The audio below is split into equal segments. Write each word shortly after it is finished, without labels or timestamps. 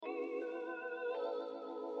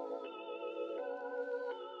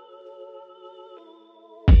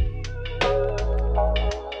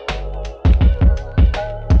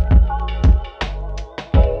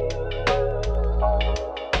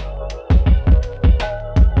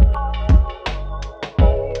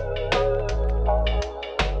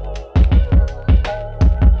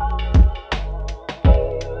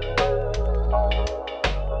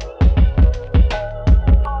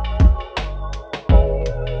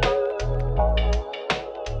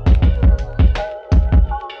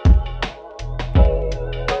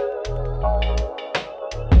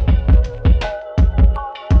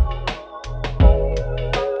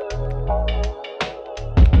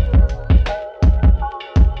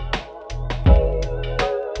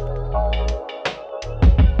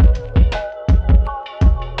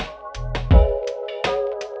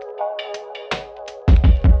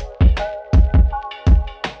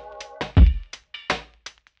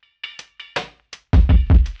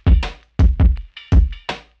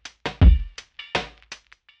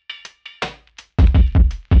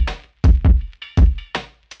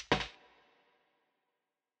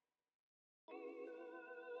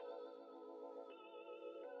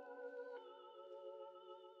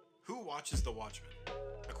Who watches The Watchmen?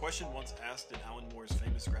 A question once asked in Alan Moore's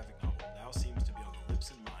famous graphic novel now seems to be on the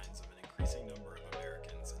lips and minds of an increasing number of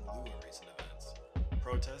Americans in lieu of recent events.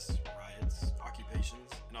 Protests, riots,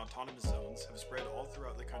 occupations, and autonomous zones have spread all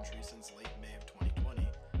throughout the country since late May of 2020,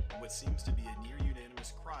 in what seems to be a near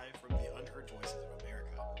unanimous cry from the unheard voices of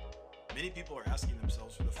America. Many people are asking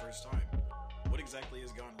themselves for the first time, what exactly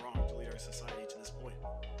has gone wrong to lead our society to this point?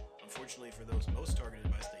 Unfortunately for those most targeted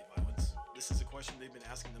by state violence, this is a question they've been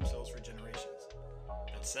asking themselves for generations.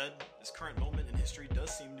 That said, this current moment in history does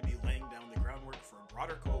seem to be laying down the groundwork for a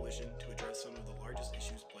broader coalition to address some of the largest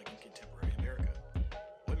issues plaguing contemporary America.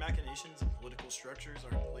 What machinations and political structures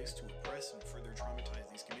are in place to oppress and further traumatize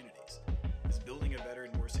these communities? Is building a better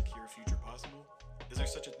and more secure future possible? Is there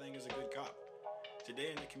such a thing as a good cop? Today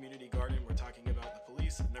in the Community Garden, we're talking about the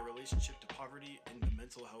police and their relationship to poverty and the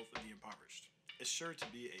mental health of the impoverished. It's sure to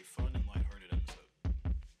be a fun and lighthearted episode.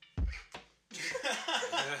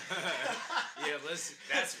 Yeah,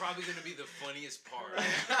 that's probably gonna be the funniest part. not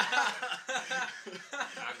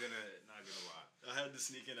gonna lie. I had to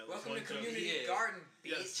sneak in at least Welcome one to joke. Community Garden,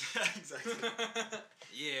 bitch. Yes, exactly.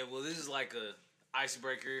 Yeah, well, this is like a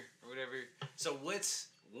icebreaker or whatever. So, what's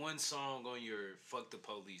one song on your "Fuck the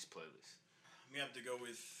Police" playlist? We have to go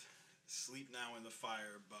with "Sleep Now in the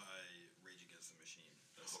Fire" by Rage Against the Machine.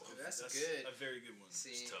 That's good. A very good one.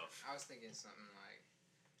 See, It's tough. I was thinking something like,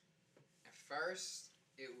 at first,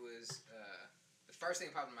 it was, the first thing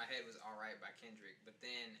that popped in my head was Alright by Kendrick, but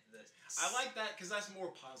then I like that because that's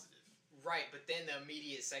more positive. Right, but then the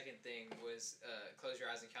immediate second thing was Close Your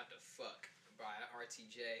Eyes and Count to Fuck by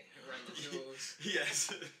RTJ, Run the Jewels.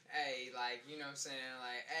 Yes. Hey, like, you know what I'm saying?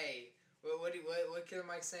 Like, hey, what Killer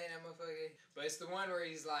Mike saying, that motherfucker? But it's the one where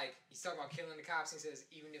he's talking about killing the cops. He says,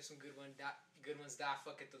 even if some good ones die,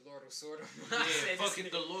 fuck it, the Lord will sort them. Yeah, fuck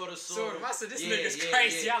it, the Lord will sort them. I said, this nigga's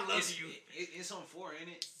crazy. I love you. It's on 4,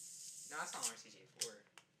 ain't it? No, it's not on RTJ 4.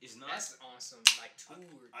 It's not. That's on some, 2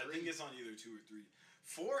 or 3. I think it's on either 2 or 3.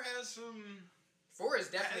 4 has some... 4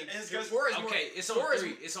 is definitely... It's 4 is more... Okay, it's on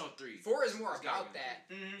 3. It's on 3. 4 is more It's gotta about be that.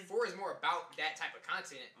 Mm-hmm. 4 is more about that type of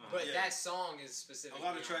content, but Yeah. that song is specific. A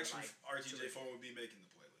lot of tracks from RTJ 4 would be making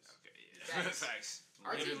the playlist. Okay, yeah. Facts.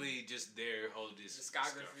 RT Literally just there, hold this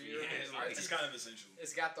discography. stuff. Yeah, like, It's kind of essential.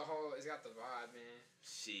 It's got the vibe, man.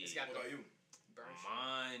 shit. It's got What about you? burn shit.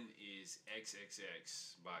 Mine is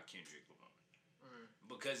XXX by Kendrick Lamar. Mm.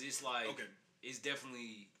 Because it's like, Okay. it's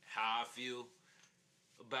definitely how I feel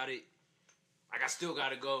about it. Like, I still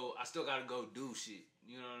gotta go do shit.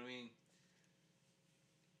 You know what I mean?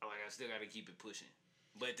 Like, I still gotta keep it pushing.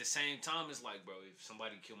 But at the same time, it's like, bro, if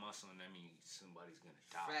somebody kill my son, that means somebody's gonna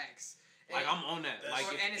die. Facts. Like, I'm on that. That's-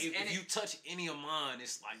 Like, and if you touch any of mine,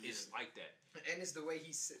 it's like that. And it's the way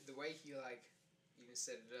he like even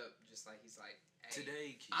set it up, just like he's like, hey,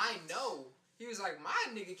 Today, kids. I know. He was like, my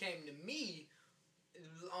nigga came to me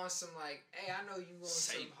on some like, hey, I know you want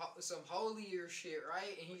some holier shit,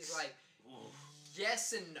 right? And he's like,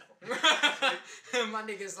 yes and no. My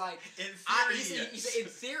nigga's like, In theory, he said, in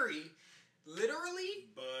theory, literally,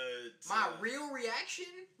 but my real reaction,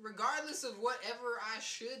 regardless of whatever I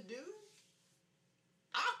should do,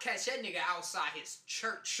 I'll catch that nigga outside his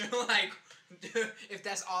church. Like, if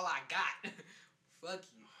that's all I got. Fuck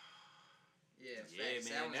you. Yeah, facts.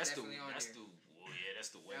 Man, That one's that's definitely on that's there. the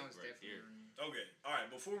way That one's right definitely there. on there. Okay, all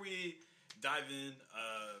right. Before we dive in,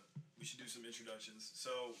 we should do some introductions.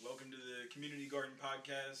 So, welcome to the Community Garden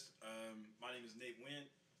Podcast. My name is Nate Wynn.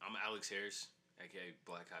 I'm Alex Harris, aka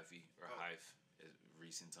Black Hyphy or Oh. Hyph at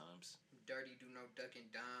recent times. Dirty do no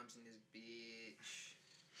ducking dimes in this bitch.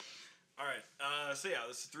 All right. So yeah,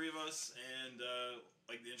 this is 3 of us, and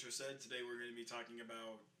like the intro said, today we're going to be talking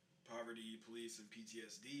about poverty, police, and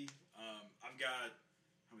PTSD. I've got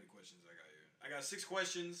how many questions I got here? I got 6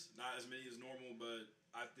 questions, not as many as normal, but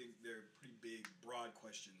I think they're pretty big, broad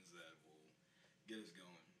questions that will get us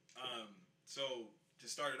going. So to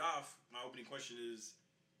start it off, my opening question is,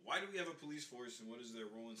 why do we have a police force, and what is their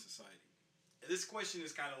role in society? And this question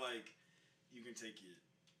is kind of like, you can take it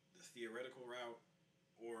the theoretical route,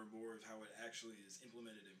 or more of how it actually is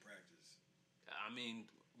implemented in practice. I mean,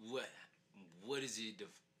 what is it?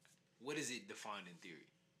 What is it defined in theory?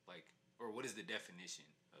 Like, or what is the definition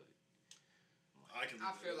of it? I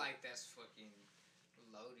feel like that's fucking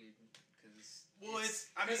loaded because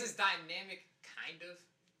it's dynamic, kind of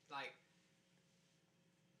like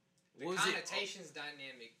the connotation's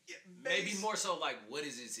dynamic. Yeah, Maybe more so like, what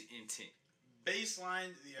is its intent?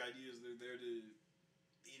 Baseline, the idea is they're there to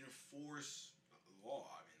enforce law.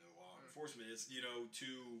 I mean, the law enforcement is, to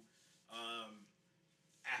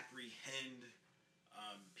apprehend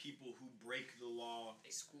people who break the law. They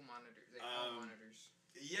school monitor. They hall monitors.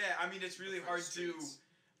 Yeah, I mean, it's really hard to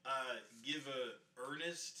give a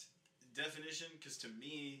earnest definition, because to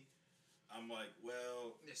me, I'm like,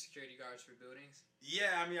 well, The security guards for buildings.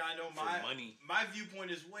 yeah. I mean, I know For money. my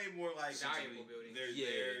viewpoint is way more like Valuable buildings. They're Yeah,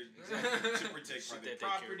 there exactly. to protect Shit private that they care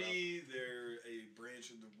property. They're a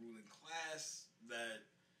branch of the ruling class that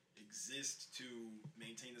exists to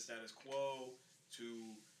maintain the status quo,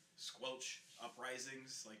 to squelch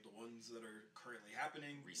uprisings like the ones that are currently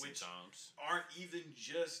happening, Recent which times. aren't even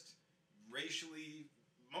just racially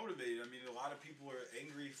motivated. I mean, a lot of people are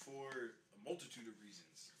angry for a multitude of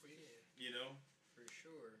reasons. Yeah, You know, for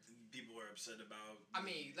sure. people are upset about. I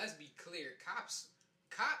mean, let's be clear. Cops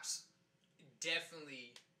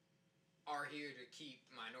definitely are here to keep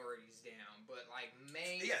minorities down, but like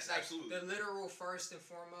Yes, like, absolutely. the literal first and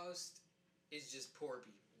foremost is just poor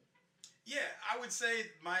people. Yeah, I would say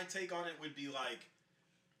my take on it would be like,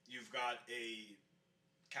 you've got a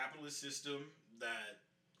capitalist system that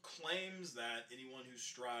claims that anyone who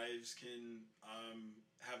strives can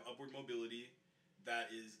have upward mobility.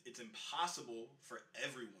 It's impossible for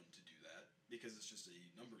everyone to do that because it's just a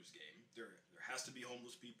numbers game. There has to be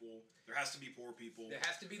homeless people. There has to be poor people. There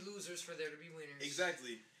have to be losers for there to be winners.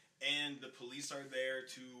 Exactly. And the police are there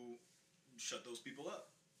to shut those people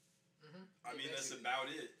up. Mm-hmm. I mean, that's about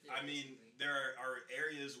it. Yeah, I mean, basically. there are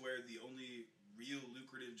areas where the only real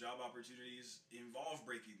lucrative job opportunities involve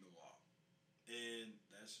breaking the law. And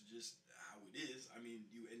that's just how it is. I mean,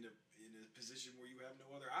 you end up in a position where you have no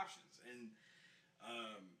other options. And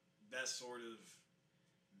that sort of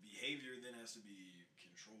behavior then has to be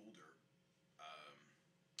controlled or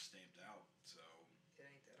stamped out. So, It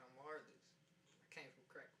ain't that I'm heartless. I came from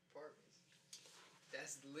crack apartments.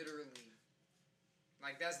 That's literally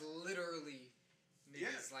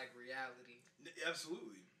niggas like reality.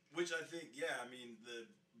 absolutely. Which I think, yeah, I mean, the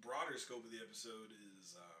broader scope of the episode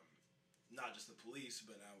is not just the police,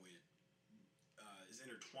 but how it is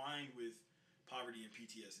intertwined with poverty and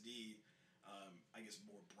PTSD. I guess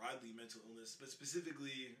more broadly mental illness, but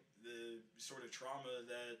specifically the sort of trauma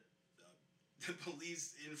that the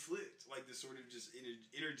police inflict, like this sort of just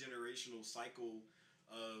intergenerational cycle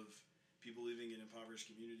of people living in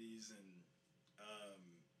impoverished communities and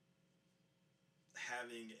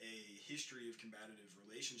having a history of combative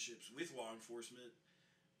relationships with law enforcement.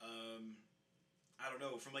 I don't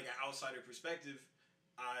know, from like an outsider perspective,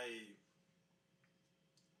 I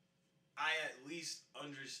at least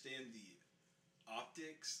understand the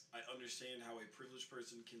optics. I understand how a privileged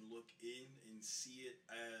person can look in and see it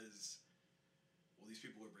as, well, these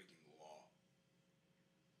people are breaking the law.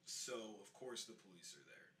 So, of course, the police are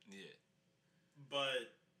there. Yeah.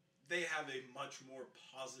 But they have a much more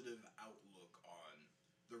positive outlook on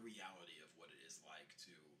the reality of what it is like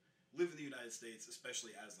to live in the United States,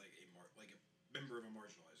 especially as like a member of a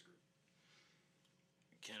marginalized group.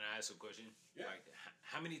 Can I ask a question? Yeah. Like,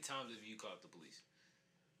 how many times have you called the police?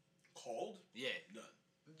 Called? Yeah. None.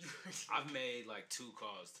 I've made like 2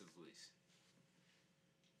 calls to the police.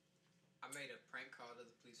 I made a prank call to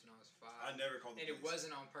the police when I was 5. I never called the And police. it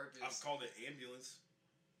wasn't on purpose. I've called an ambulance,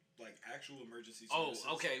 like actual emergency Oh, services.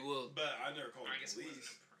 okay. Well, But I never called I the guess it police.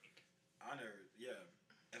 wasn't a prank. I never, yeah.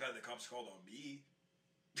 I've had the cops called on me.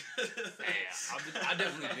 yeah, I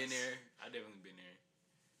definitely been there.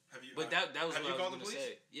 Have you? But that was have what you I was called gonna the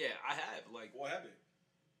police? say. Yeah, I have. Like, What happened?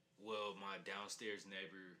 well, my downstairs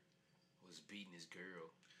neighbor was beating his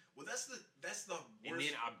girl, Well, that's the worst. and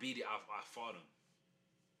then I beat it. I fought him.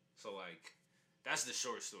 So like, that's the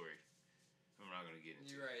short story. I'm not gonna get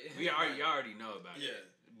into. You're right. You already know about Yeah. it.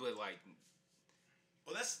 But like,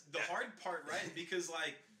 Well, that's the hard part, right? Because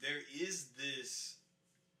like there is this,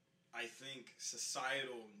 I think,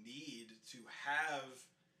 societal need to have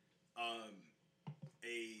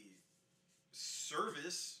a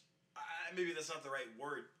service. Maybe that's not the right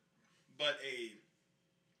word, but a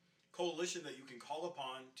coalition that you can call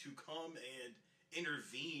upon to come and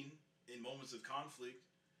intervene in moments of conflict.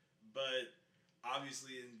 But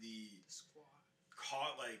obviously, in the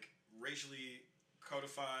Squad. like racially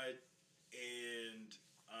codified and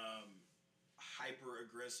hyper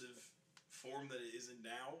aggressive form that it is in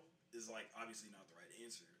now is like obviously not the right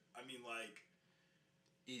answer. I mean, like,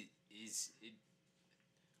 it is it.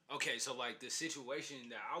 Okay, so like the situation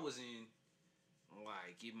that I was in,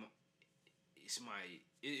 like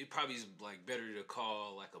it probably is like better to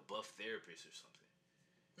call like a buff therapist or something.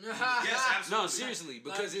 yes, absolutely. No, seriously,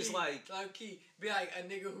 because it's like low key, be like a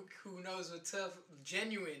nigga who knows what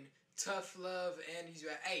genuine tough love, and he's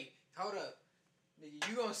like, hey, hold up, nigga,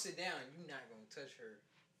 you gonna sit down, you not gonna touch her.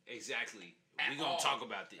 exactly. At We gonna all. talk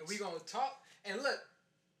about this. And we gonna talk, and look,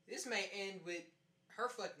 this may end with her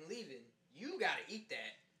fucking leaving. You gotta eat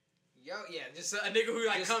that. Yo, yeah, just a nigga who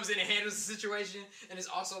like Just- comes in and handles the situation and is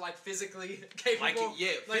also like physically capable. Like, yeah,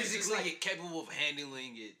 Like, it's just, physically like, capable of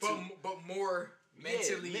handling it. but too. but more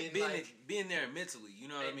mentally and being there mentally. You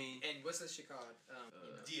know what I and, mean? and what's this shit called?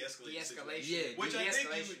 De-escalation. De-escalation. Yeah, Which I think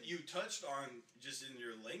De-escalation. you touched on just in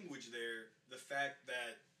your language there, the fact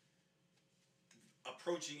that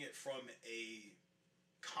approaching it from a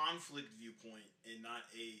conflict viewpoint and not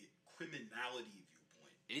a criminality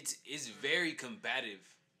viewpoint. It's very combative,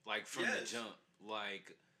 like from the Yes. jump.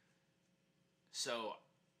 Like, so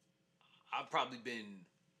I've probably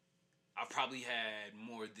had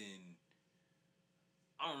more than,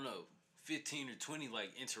 I don't know, 15 or 20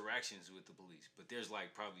 like interactions with the police, but there's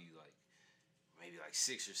like probably like maybe like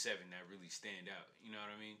 6 or 7 that really stand out. You know what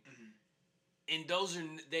I mean? Mhm.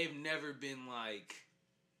 And they've never been like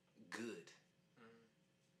good.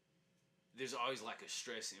 There's always like a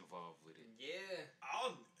stress involved with it. Yeah.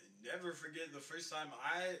 I'll never forget the first time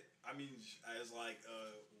I mean, as like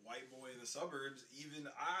a white boy in the suburbs, even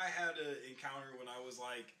I had an encounter when I was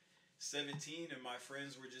like 17 and my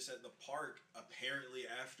friends were just at the park apparently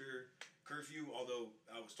after curfew, although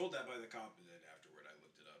I was told that by the cop, and then afterward I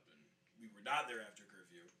looked it up and we were not there after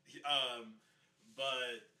curfew.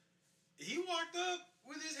 But he walked up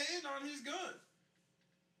with his hand on his gun.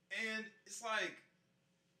 And it's like,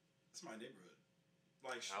 it's my neighborhood.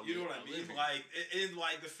 Like, you know what I mean? Like, and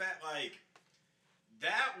like the fact, like,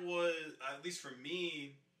 that was, at least for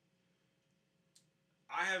me,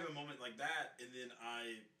 I have a moment like that, and then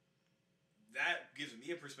that gives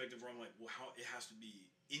me a perspective where I'm like, well, how it has to be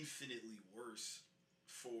infinitely worse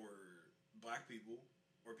for black people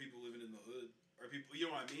or people living in the hood or people, you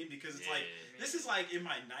know what I mean? Because it's like, this is like in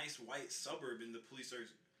my nice white suburb, and the police are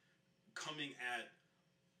coming at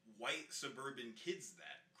white suburban kids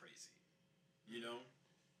that crazy, you know?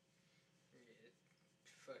 Yeah,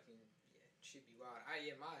 fucking yeah, should be wild.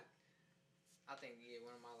 I think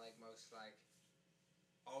one of my like most like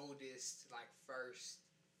oldest like first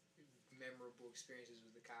memorable experiences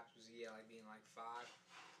with the cops was like being like 5,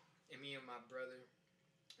 and me and my brother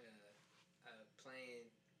playing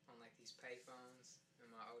on like these payphones, and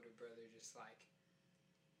my older brother just like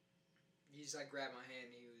he just like grabbed my hand,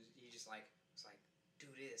 and he just like was like, do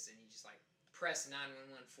this, and he just like pressed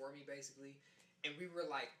 911 for me basically, and we were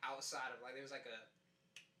like outside of like we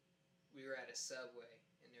were at a subway,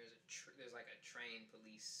 and there's like a train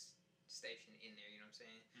police station in there, you know what I'm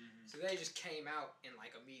saying? Mm-hmm. So they just came out and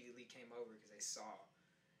like immediately came over because they saw,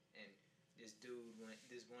 and this dude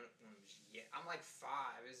this one was I'm like 5,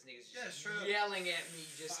 this nigga's just yelling at me,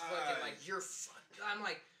 just 5. fucking like you're I'm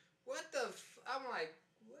like, what the I'm like,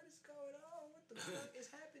 what is going on? What the fuck is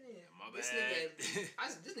happening? My This bad.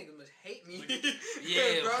 this nigga must hate me.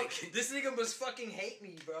 Yeah, bro. like- This nigga must fucking hate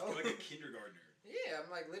me, bro. You're like a kindergartner. Yeah, I'm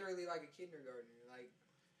like literally like a kindergartner. Like,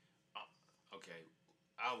 Okay,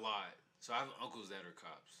 I lied. So I have uncles that are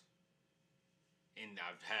cops, and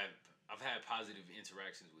I've had positive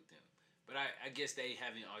interactions with them. But I guess they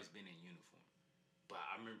haven't always been in uniform. But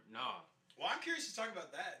I remember, Well, I'm curious to talk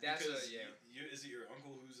about that. That's because yeah. Is it your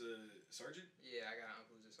uncle who's a sergeant? yeah, I got an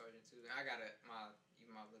uncle who's a sergeant too. And I got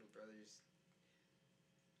even my little brother's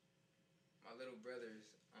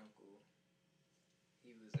uncle.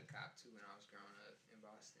 He was a cop too when I was growing up in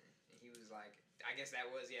Boston, and he was like, I guess that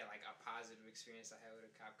was like a positive experience I had with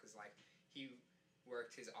a cop, because like he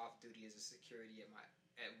worked his off duty as a security at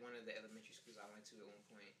one of the elementary schools I went to at one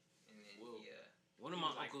point, and then Whoa. he one of he my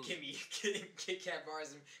was like, uncles. give me Kit Kat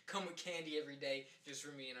bars and come with candy every day just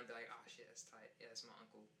for me, and I'd be like, oh shit, that's tight. Yeah, that's my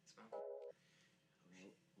uncle. That's my uncle.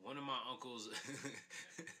 One of my uncles,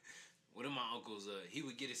 he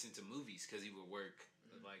would get us into movies because he would work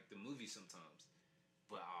like the movies sometimes.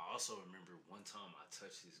 But I also remember one time I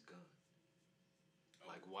touched his gun,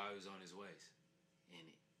 like while he was on his waist, and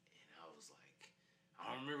I was like,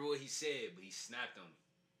 I don't remember what he said, but he snapped on me.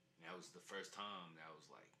 And that was the first time that I was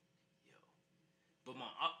like, yo. But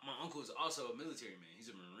my uncle is also a military man.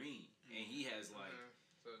 He's a Marine, and he has like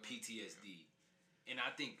PTSD. And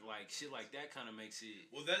I think like shit like that kind of makes it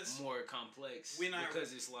more complex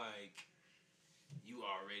because it's like you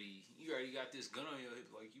already got this gun on your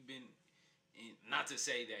hip, like you've been. And not to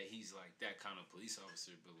say that he's like that kind of police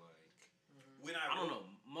officer, but like I don't know,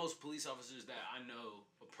 most police officers that I know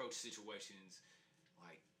approach situations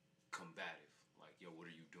like combative, like yo, what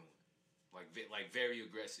are you doing? Like very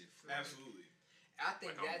aggressive. Absolutely. I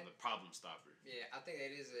think like I'm the problem stopper. Yeah, I think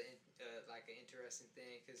that is like an interesting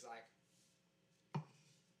thing, because like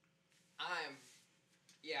I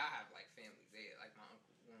have like family. They like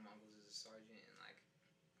one of my uncles is a sergeant, and like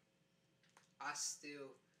I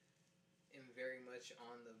still am very much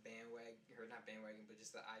on the bandwagon, or not bandwagon, but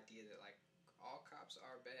just the idea that like all cops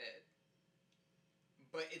are bad.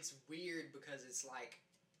 But it's weird because it's like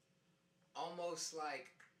almost like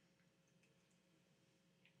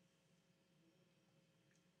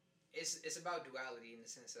it's about duality in the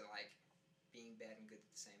sense of like being bad and good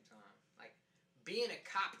at the same time. Like being a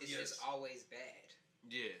cop is just always bad.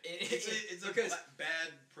 Yeah, It's a bad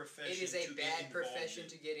profession. It is a to bad get profession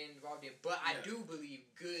involved to get involved in. But I do believe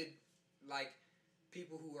good, like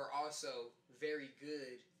people who are also very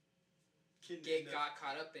good got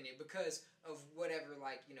caught up in it because of whatever,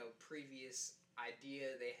 like, you know, previous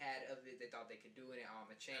idea they had of it. They thought they could do it, and I'm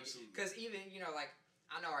gonna change it. Because even, you know, like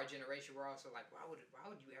I know our generation, we're also like, why would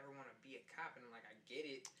you ever want to be a cop? And I'm like, I get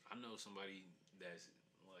it. I know somebody that's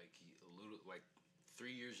like 3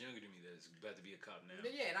 years younger than me that's about to be a cop now.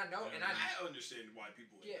 Yeah, and I know, and I understand why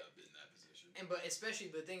people end up in that position. And but especially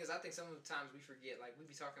the thing is, I think some of the times we forget, like we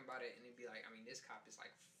be talking about it, and it'd be like, I mean, this cop is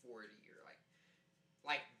like 40 or like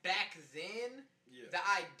back then. Yeah. The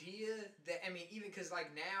idea that, I mean, even because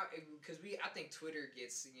like now, because I think Twitter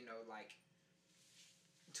gets, you know, like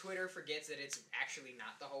Twitter forgets that it's actually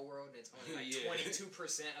not the whole world and it's only like 22%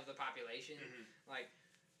 of the population. Mm-hmm. Like,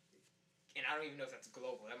 and I don't even know if that's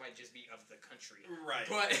global. That might just be of the country. Right.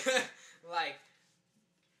 But like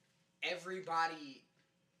everybody,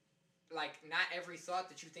 like not every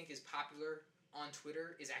thought that you think is popular on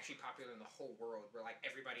Twitter is actually popular in the whole world. Where like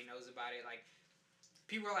everybody knows about it. Like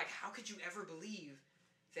people are like, how could you ever believe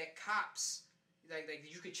that cops like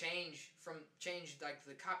you could change like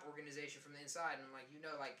the cop organization from the inside? And I'm like, you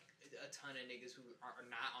know, like a ton of niggas who are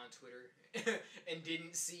not on Twitter and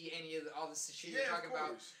didn't see any of all this shit you're talking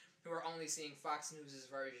about, who are only seeing Fox News'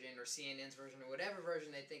 version or CNN's version or whatever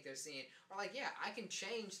version they think they're seeing, are like, yeah, I can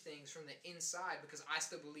change things from the inside because I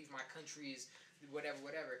still believe my country is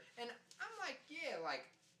whatever. And I'm like, yeah, like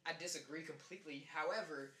I disagree completely.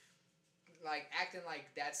 However, like acting like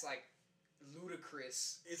that's like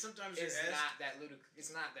ludicrous. It's sometimes not that ludicrous.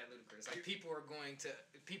 It's not that ludicrous. Like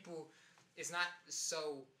people. It's not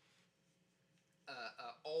so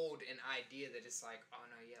old an idea that it's like, oh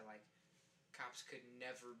no, yeah, like cops could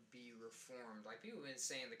never be reformed. Like people have been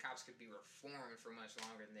saying the cops could be reformed for much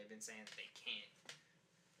longer than they've been saying that they can't.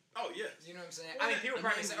 Oh yeah, you know what I'm saying. Well, I mean, people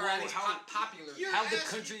probably say, or at least popular. How the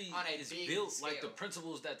country on a is big built, scale. like the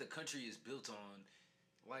principles that the country is built on,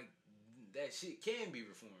 like that shit can be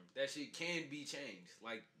reformed. That shit can be changed.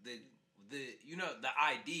 Like the you know the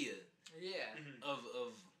idea of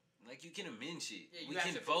like you can amend shit. Yeah, we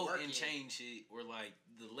can vote and change shit, or like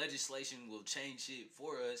the legislation will change shit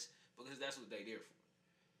for us because that's what they there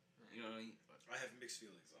for. You know what I mean? I have mixed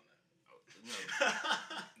feelings on that. No,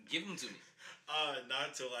 give them to me.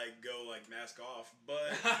 Not to like go like mask off,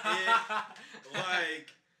 but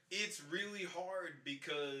it's really hard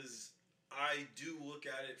because I do look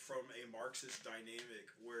at it from a Marxist dynamic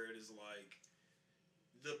where it is like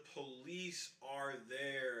the police are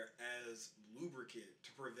there as lubricant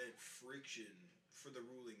to prevent friction for the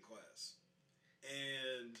ruling class.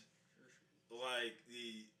 And like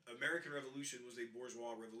the American Revolution was a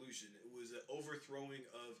bourgeois revolution. It was an overthrowing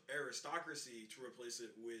of aristocracy to replace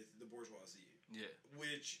it with the bourgeoisie. Yeah.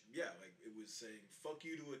 Which, like it was saying, fuck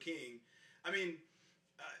you to a king. I mean,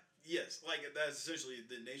 yes, like that's essentially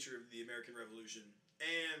the nature of the American Revolution.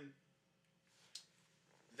 And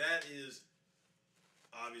that is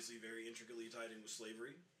obviously very intricately tied in with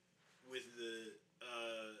slavery, with the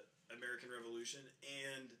American Revolution,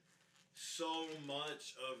 and so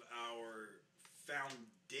much of our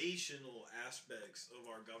foundational aspects of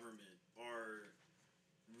our government are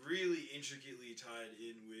really intricately tied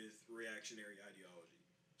in with reactionary ideology.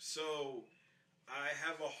 So I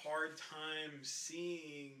have a hard time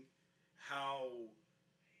seeing how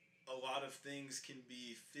a lot of things can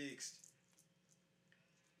be fixed.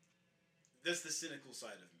 That's the cynical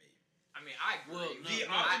side of me. I mean, I agree. Well, The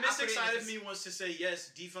optimistic side of me wants to say,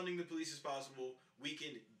 yes, defunding the police is possible. We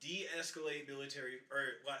can de-escalate military,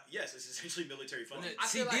 or yes, it's essentially military funding.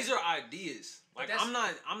 See, these are ideas. Like I'm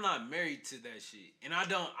not married to that shit, and I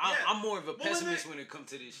don't. I'm more of a pessimist when it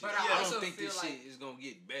comes to this shit. But I don't think this shit is gonna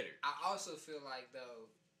get better. I also feel like, though,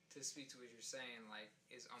 to speak to what you're saying, like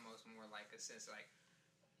it's almost more like a sense like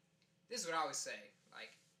this is what I always say.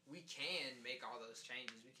 Like we can make all those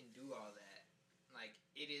changes. We can do all that. Like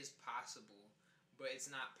it is possible, but it's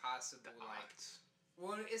not possible.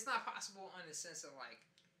 Well, it's not possible in the sense of like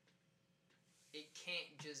it can't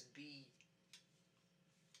just be.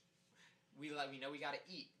 We know we gotta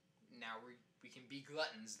eat. Now we can be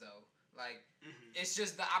gluttons though. Like it's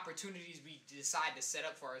just the opportunities we decide to set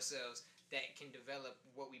up for ourselves that can develop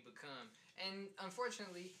what we become. And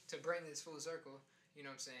unfortunately, to bring this full circle, you know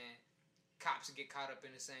what I'm saying, cops get caught up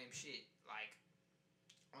in the same shit. Like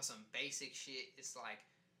on some basic shit, it's like,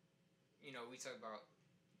 you know, we talk about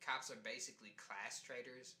cops are basically class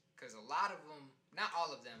traders because a lot of them, not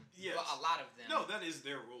all of them, Yes. but a lot of them. No, that is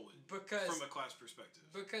their role because from a class perspective.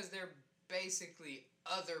 Because they're basically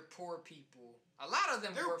other poor people. A lot of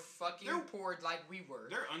them were fucking poor like we were.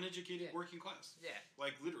 They're uneducated working class. Yeah.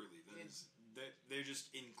 Like literally, they're just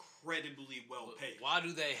incredibly well paid. Why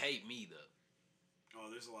do they hate me though? Oh,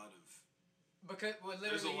 there's a lot of. Because literally,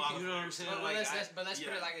 There's a lot you know what I'm saying? But let's yeah.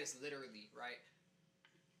 put it like this, literally, right?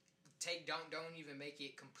 Don't even make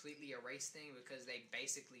it completely a race thing because they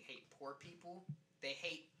basically hate poor people. They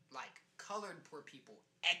hate like colored poor people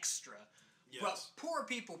extra. Yes. But poor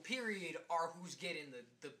people, period, are who's getting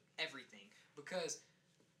the everything because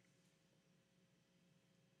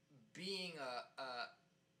being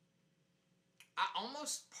I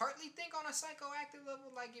almost partly think on a psychoactive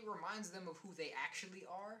level, like it reminds them of who they actually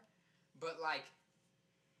are. But like,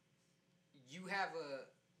 you have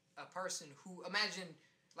a person who, imagine,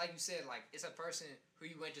 like you said, like it's a person who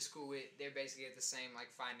you went to school with. They're basically at the same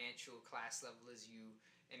like financial class level as you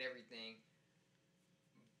and everything,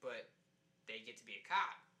 but they get to be a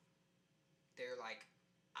cop. They're like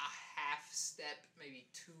a half step, maybe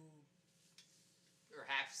two, or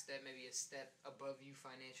half step, maybe a step above you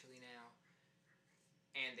financially now,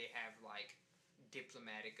 and they have like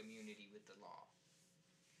diplomatic immunity with the law.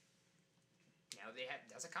 Now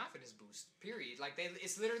that's a confidence boost. Period. Like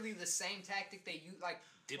it's literally the same tactic they use. Like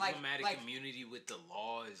diplomatic immunity with the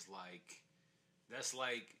law is like that's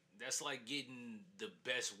like getting the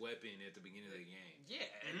best weapon at the beginning of the game. Yeah.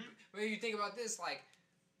 Mm-hmm. When you think about this, like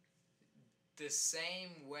the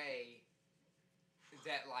same way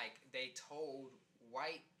that like they told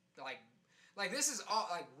white like this is all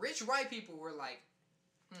like rich white people were like,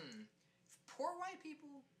 poor white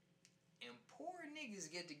people and poor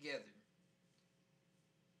niggas get together.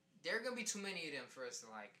 There are gonna be too many of them for us to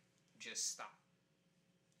like just stop.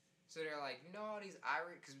 So they're like, all these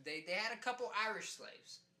Irish, because they had a couple Irish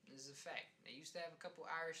slaves. This is a fact. They used to have a couple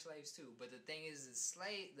Irish slaves too. But the thing is,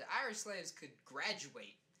 the Irish slaves could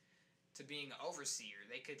graduate to being an overseer.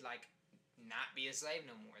 They could like not be a slave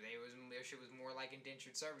no more. Their shit was more like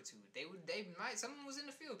indentured servitude. Someone was in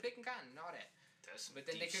the field picking cotton and all that. But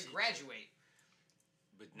then they could graduate.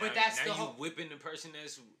 But that's now you whipping the person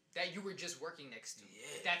that you were just working next to.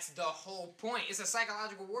 Yeah. That's the whole point. It's a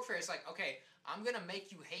psychological warfare. It's like, okay, I'm going to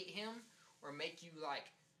make you hate him or make you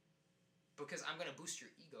like, because I'm going to boost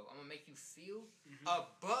your ego. I'm going to make you feel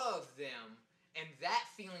above them. And that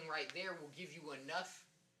feeling right there will give you enough,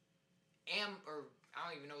 or I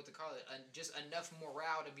don't even know what to call it, just enough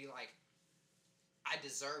morale to be like, I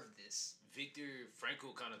deserve this. Viktor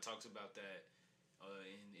Frankl kind of talks about that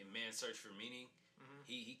in Man's Search for Meaning. Mm-hmm.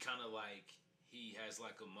 He kind of like, he has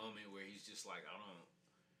like a moment where he's just like,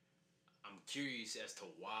 I'm curious as to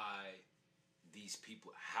why these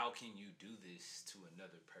people, how can you do this to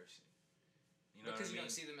another person? You know because what I mean? You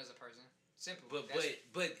don't see them as a person. Simple.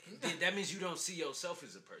 But that means you don't see yourself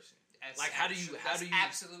as a person. That's like how do you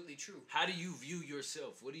absolutely true. How do you view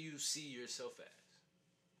yourself? What do you see yourself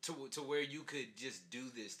as? To where you could just do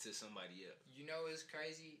this to somebody else. You know what's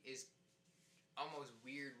crazy? It's almost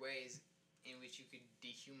weird ways in which you could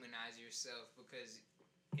dehumanize yourself because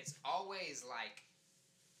it's always like,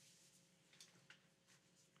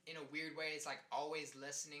 in a weird way, it's like always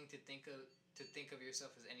lessening to think of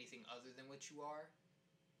yourself as anything other than what you are.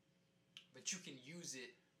 But you can use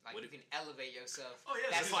it, like you can elevate yourself. Oh yeah,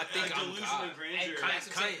 that's why I think I'm God.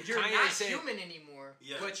 You're not human anymore,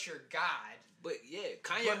 but you're God. But yeah,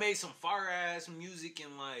 Kanye made some fire ass music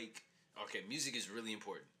and like, okay, music is really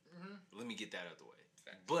important. Mm-hmm. Let me get that out the way.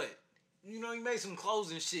 Fact. But he made some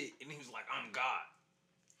clothes and shit, and he was like, I'm God.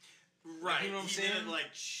 Right. You know what I'm saying? Didn't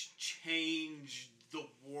like change the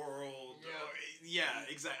world. Yeah,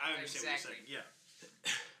 exactly. I understand what you're saying.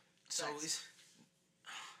 Yeah. So it's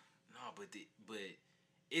but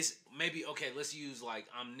it's maybe okay. Let's use like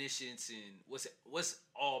omniscience and what's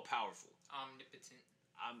all powerful. Omnipotent.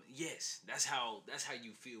 Yes, that's how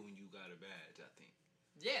you feel when you got a badge. I think.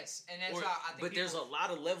 Yes, and that's how I think. But there's a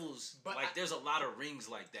lot of levels. There's a lot of rings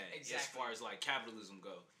like that as far as like capitalism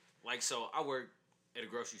go. Like so, I work at a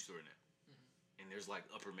grocery store now, and there's like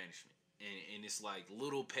upper management, and it's like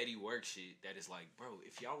little petty work shit that is like, bro,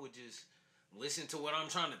 if y'all would just listen to what I'm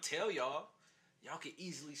trying to tell y'all could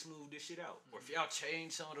easily smooth this shit out. Or if y'all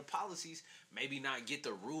change some of the policies, maybe not get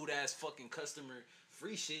the rude ass fucking customer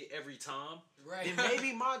free shit every time, right? Then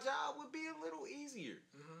maybe my job would be a little easier.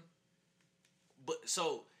 Mm-hmm. But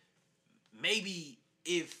so maybe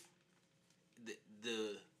if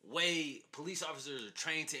the way police officers are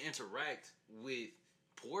trained to interact with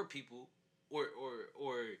poor people, or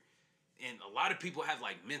and a lot of people have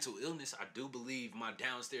like mental illness. I do believe my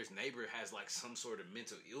downstairs neighbor has like some sort of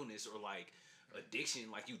mental illness or like addiction.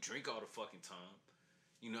 Like you drink all the fucking time,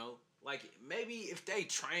 you know. Like maybe if they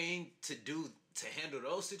train to handle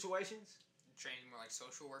those situations, Training more like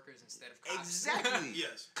social workers instead of cops. exactly.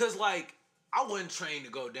 Yes. Cause like I wasn't trained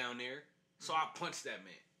to go down there, so I punched that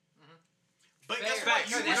man. But Fair. guess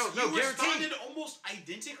Facts. what? No, You guaranteed. responded almost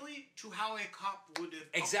identically to how a cop would have.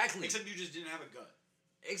 Exactly. Except you just didn't have a gun.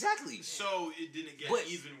 Exactly. So it didn't get But-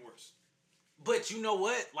 even worse. But you know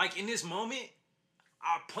what? Like in this moment,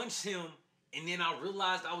 I punched him, and then I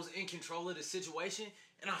realized I was in control of the situation,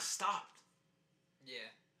 and I stopped. Yeah.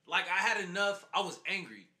 Like I had enough. I was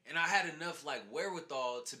angry, and I had enough like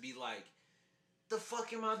wherewithal to be like, "The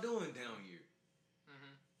fuck am I doing down here?"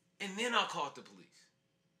 Mm-hmm. And then I called the police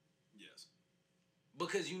Yes.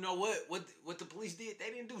 because you know what? What the police did? They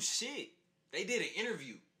didn't do shit. They did an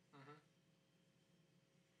interview.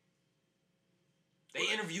 They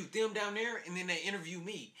interviewed them down there, and then they interviewed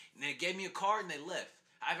me. And they gave me a card, and they left.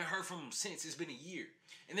 I haven't heard from them since. It's been a year.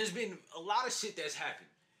 And there's been a lot of shit that's happened.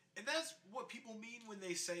 And that's what people mean when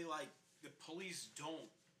they say, like, the police don't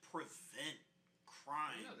prevent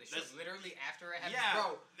crime. No, they That's- should literally after it happened. Yeah,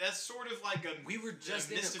 Bro, that's sort of like a We were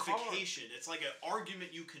just a in a car. mystification. It's like an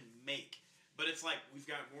argument you can make, but it's like we've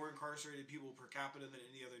got more incarcerated people per capita than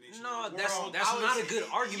any other nation. No, in the that's world. not a good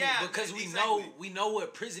argument Yeah, because exactly. we know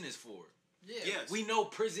what prison is for. yeah. Yes. We know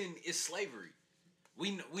prison is slavery. We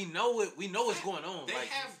know what's going on. They like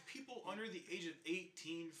have people under the age of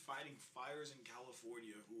 18 fighting fires in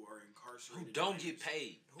California who are incarcerated. who don't minors. get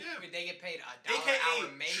paid. Yeah. They get paid $1 an AKA hour,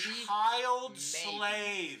 maybe. child Maybe.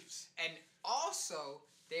 slaves. And also,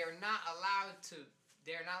 they are not allowed to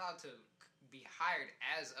be hired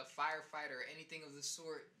as a firefighter or anything of the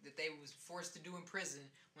sort that they was forced to do in prison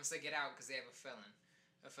once they get out because they have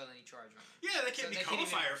a felony charge on them. Yeah, they So can't they become can't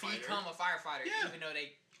a even firefighter. become a firefighter, Yeah. even though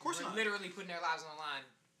they Of course were not. literally putting their lives on the line,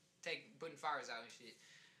 putting fires out and shit.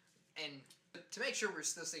 And to make sure we're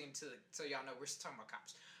still sticking to, so y'all know, we're still talking about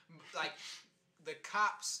cops. Like the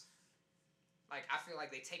cops, like I feel like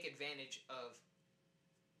they take advantage of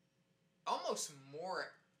almost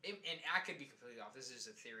more. And I could be completely off. This is just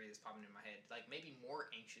a theory that's popping in my head. Like maybe more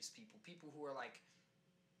anxious people who are like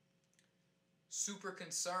super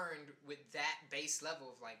concerned with that base level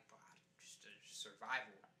of like just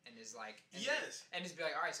survival, and is like Yes. and just be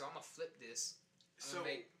like, all right, so I'm gonna flip this. So,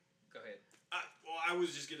 Go ahead. I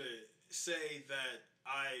was just gonna say that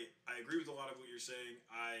I agree with a lot of what you're saying.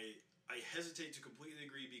 I hesitate to completely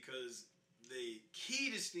agree because the key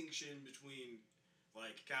distinction between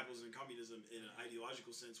like capitalism and communism in an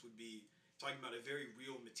ideological sense would be talking about a very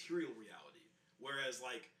real material reality, whereas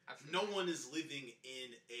like I feel no that. one is living in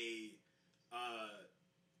a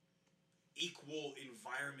equal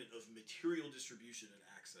environment of material distribution and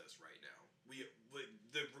access right now.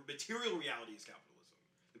 The material reality is capitalism.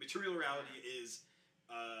 The material reality is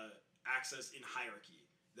access in hierarchy,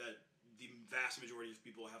 that the vast majority of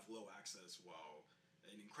people have low access, while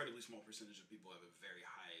an incredibly small percentage of people have a very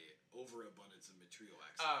high overabundance of material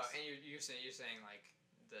access. Oh, and you're saying like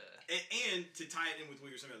the And to tie it in with what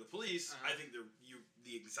you're saying about the police, I think the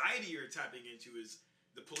anxiety you're tapping into is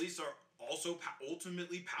the police are also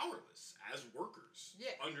ultimately powerless as workers.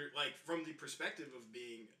 Yeah. From the perspective of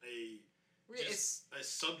being a it's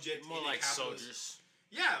subject More in like a capitalist. soldiers.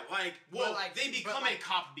 Yeah, they but become like- a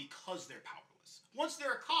cop because they're powerless. Once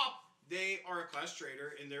they're a cop, they are a class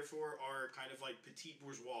trader and therefore are kind of like petit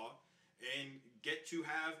bourgeois and get to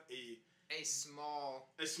have a small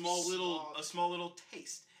a small little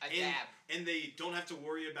taste. A dab. And they don't have to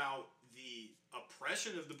worry about the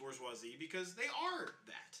oppression of the bourgeoisie because they are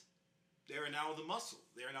that. They are now the muscle.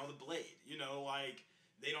 They are now the blade. You know, like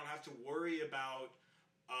they don't have to worry about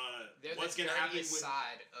they're what's the going to happen dirtiest when.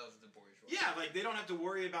 side of the bourgeois. Yeah, like they don't have to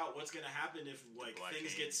worry about what's going to happen if like Blockade.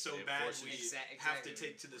 things get so They bad force we you. have to Exactly.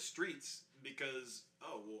 take to the streets because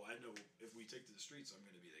I know if we take to the streets I'm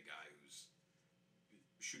going to be the guy who's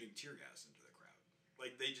shooting tear gas into the crowd.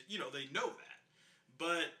 Like they know that.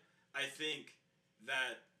 But I think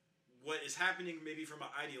that what is happening maybe from an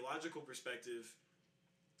ideological perspective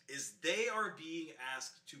is they are being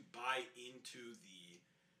asked to buy into the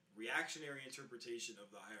reactionary interpretation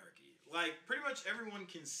of the hierarchy. Like, pretty much everyone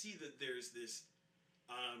can see that there's this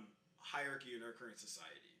hierarchy in our current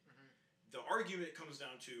society. Mhm. The argument comes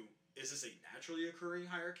down to, is this a naturally occurring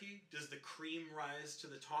hierarchy? Does the cream rise to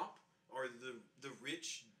the top? Are the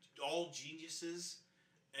rich all geniuses?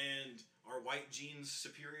 And are white genes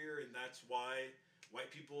superior and that's why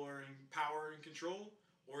white people are in power and control?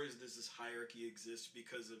 Or does this hierarchy exist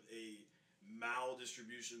because of a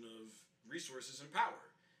maldistribution of resources and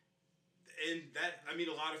power? And that, I mean,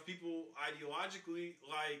 a lot of people ideologically,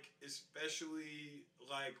 like, especially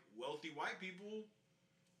like wealthy white people,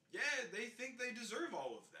 yeah, they think they deserve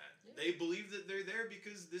all of that. Yeah. They believe that they're there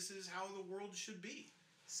because this is how the world should be.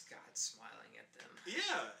 Scott's smiling at them.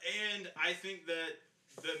 Yeah, and I think that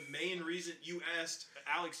the main reason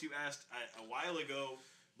Alex, you asked a while ago,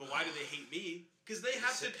 but why do they hate me? Because they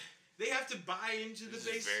have to buy into the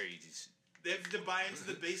base. They have to buy into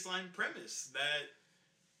the baseline premise that,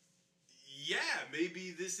 yeah,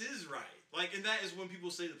 maybe this is right. Like, and that is when people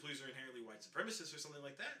say the police are inherently white supremacists or something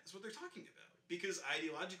like that. That's what they're talking about. Because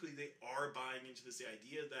ideologically, they are buying into this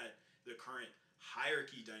idea that the current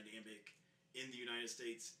hierarchy dynamic in the United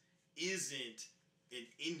States isn't an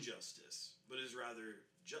injustice, but is rather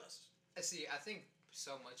just. See, I think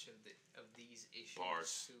so much of these issues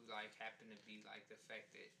too, like, happen to be like the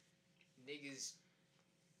fact that niggas.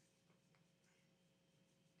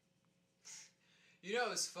 You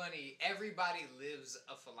know, it's funny. Everybody lives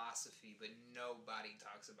a philosophy, but nobody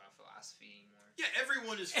talks about philosophy anymore. Yeah,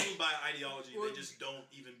 everyone is fueled by ideology. Well, they just don't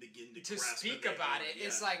even begin to grasp speak about it. Yeah.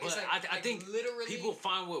 It's like, I think literally people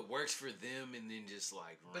find what works for them and then just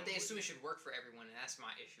like. But they assume it should work for everyone, and that's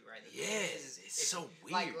my issue, right? Yes, it's so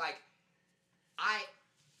weird. Like, I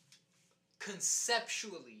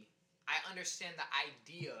conceptually, I understand the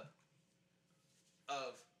idea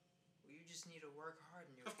of. You just need to work hard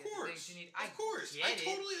and you'll get the things you need. I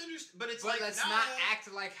totally understand. But it's let's not act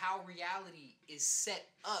like how reality is set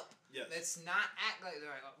up. Yes. Let's not act like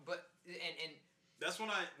and that's when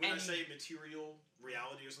I say material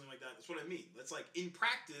reality or something like that. That's what I mean. That's like in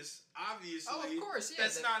practice, obviously. Oh, of course, yeah.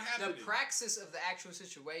 That's not happening. The praxis of the actual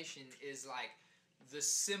situation is like the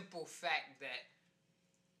simple fact that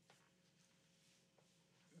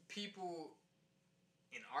people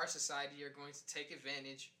in our society are going to take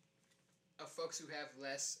advantage of folks who have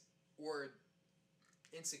less or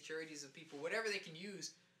insecurities of people, whatever they can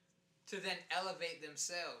use to then elevate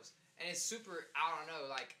themselves. And it's super, I don't know,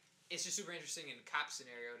 like, it's just super interesting in the cop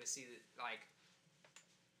scenario to see that, like,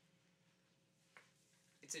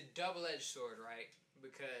 it's a double-edged sword, right?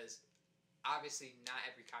 Because obviously not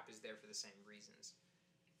every cop is there for the same reasons.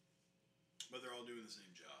 But they're all doing the same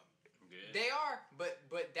job. Yeah. They are, but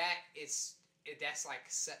that's like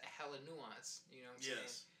hella nuance, you know what I'm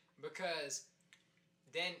saying? Because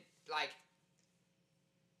then, like,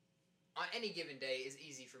 on any given day, it's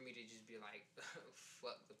easy for me to just be like,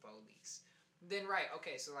 fuck the police. Then, right,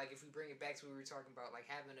 okay, so, like, if we bring it back to what we were talking about, like,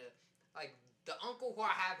 having like, the uncle who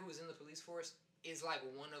I have who was in the police force is, like,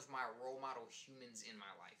 one of my role model humans in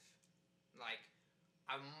my life. Like,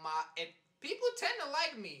 and people tend to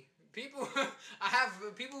like me. People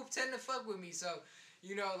tend to fuck with me, so,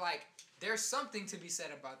 you know, like, there's something to be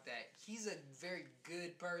said about that. He's a very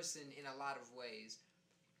good person in a lot of ways.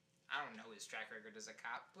 I don't know his track record as a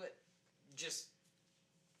cop, but just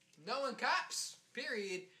knowing cops,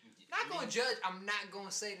 period. Not going to judge. I'm not going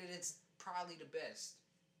to say that it's probably the best.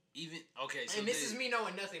 So this is me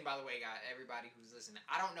knowing nothing, by the way, guys. Everybody who's listening,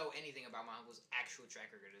 I don't know anything about my uncle's actual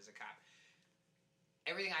track record as a cop.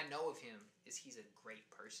 Everything I know of him is he's a great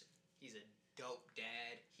person. He's a dope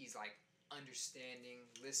dad. He's like understanding,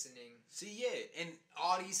 listening. See, yeah, and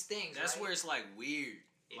all these things. That's where it's like weird.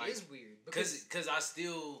 It like, is weird because I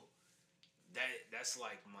still that's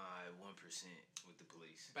like my 1% with the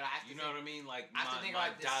police. But I have to know what I mean? Like my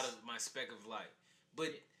my speck of light.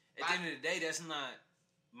 But at the end of the day, that's not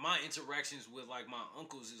my interactions with like my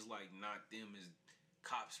uncles is like not them as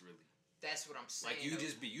cops really. That's what I'm saying. Like you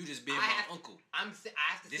just being my uncle. I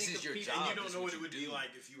have to this think is your people, job. And you don't know what it would be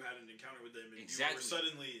like if you had an encounter with them and you were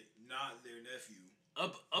suddenly not their nephew.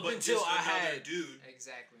 Up until I had dude.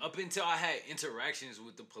 Exactly. Up until I had interactions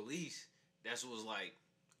with the police, that's what was like,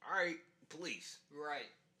 all right, police. Right.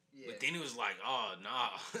 Yeah. But then it was like, oh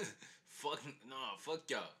nah, fuck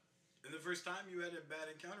y'all. And the first time you had a bad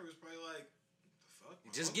encounter was probably like, the fuck?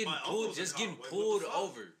 Just getting pulled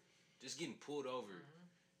over. Just getting pulled over.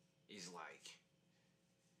 Is like,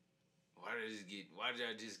 why did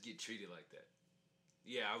I just get treated like that?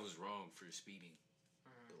 Yeah, I was wrong for speeding.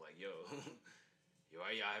 But like,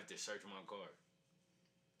 why y'all have to search my car?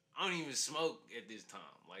 I don't even smoke at this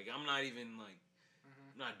time. Like, I'm not even like,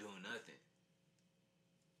 I'm not doing nothing.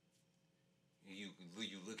 You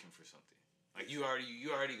looking for something? Like you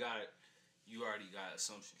already got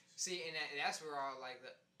assumptions. See, and that's where all like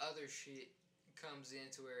the other shit comes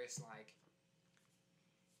into where it's like.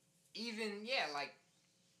 Even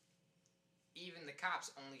the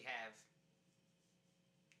cops only have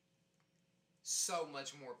so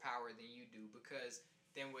much more power than you do because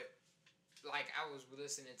then like I was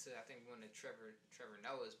listening to I think one of Trevor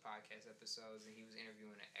Noah's podcast episodes and he was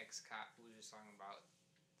interviewing an ex-cop who was just talking about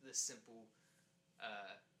the simple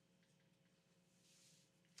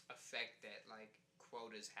effect that like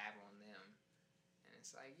quotas have on them, and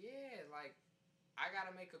it's like, yeah, like I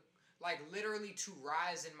gotta make a like literally to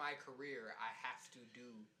rise in my career, I have to do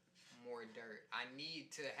more dirt. I need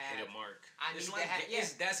to have Hit a mark. I need It's to like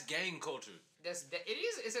have that's gang culture. It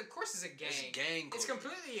is. It's of course it's a gang. It's gang It's culture.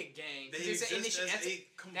 completely a gang. 'Cause They it's an exist as a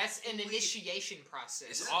that's an complete- initiation process.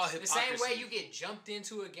 It's all the same way hypocrisy. you get jumped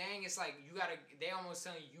into a gang. It's like you gotta. They almost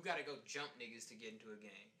telling you gotta go jump niggas to get into a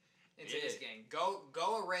gang. Into this Yeah. gang.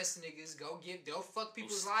 Go arrest niggas. Go fuck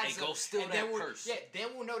people's Hey, lives go up. steal and then that we'll, purse. Yeah.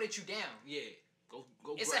 Then we'll know that you down. Yeah. Go.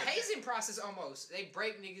 It's a grab that. hazing process almost. They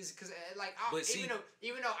break niggas because like But see-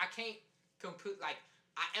 even though I can't like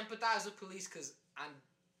I empathize with police because I'm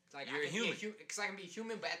like You're I a can human. be because I can be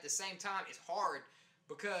human, but at the same time it's hard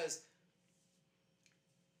because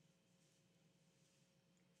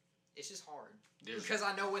it's just hard There's- because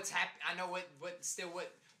I know what's happening. I know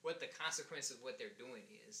what the consequence of what they're doing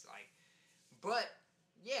is like, but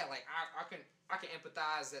yeah, like I can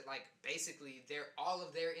empathize that like basically they're all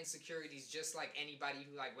of their insecurities just like anybody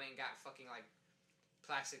who like went and got fucking like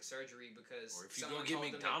plastic surgery because Or if you someone go get told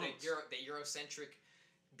them that McDonald's. that Eurocentric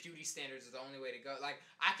beauty standards are the only way to go. Like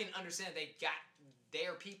I can understand they got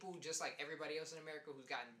their people just like everybody else in America who's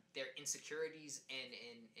gotten their insecurities and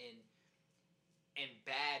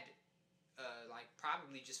bad like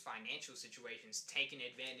probably just financial situations taken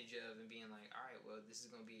advantage of and being like, all right, well this is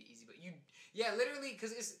gonna be easy, but literally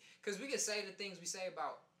because we can say the things we say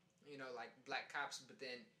about like black cops, but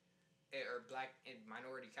then or black and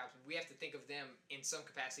minority cops, we have to think of them in some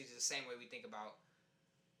capacities the same way we think about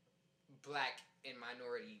black and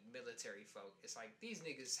minority military folk. It's like these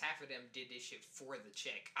niggas, half of them did this shit for the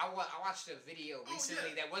check. I watched a video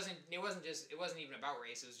recently that wasn't even about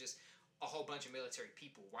race. It was just a whole bunch of military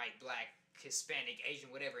people, white, black, Hispanic, Asian,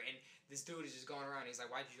 whatever, and this dude is just going around. He's like,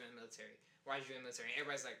 "Why'd you join the military? Why'd you join the military?" And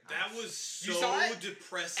everybody's like, That was You so saw it?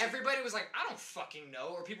 depressing. Everybody was like, "I don't fucking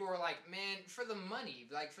know," or people were like, "Man, for the money,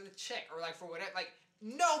 like for the check, or like for whatever." Like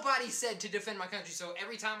nobody said to defend my country. So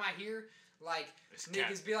every time I hear like It's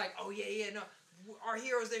niggas be like, "Oh yeah, no, our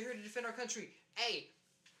heroes, they're here to defend our country." Hey,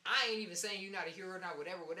 I ain't even saying you're not a hero, not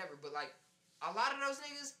whatever, but like a lot of those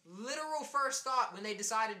niggas, literal first thought when they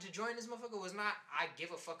decided to join this motherfucker was not, I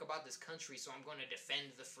give a fuck about this country, so I'm going to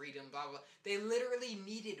defend the freedom, blah, blah. They literally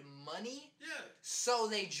needed money, Yeah. so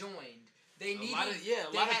they joined. They needed...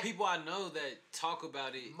 A lot of people I know that talk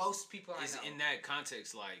about it Most people I is know. in that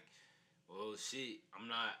context, like, well, shit,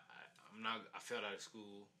 I failed out of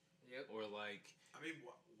school. Yep. Or like, I mean,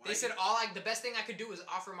 why? They said the best thing I could do is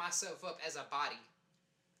offer myself up as a body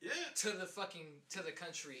Yeah. to the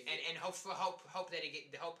country and hope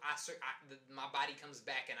that my body comes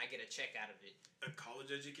back and I get a check out of it. A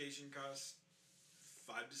college education costs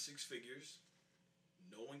 5 to 6 figures.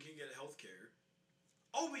 No one can get health care.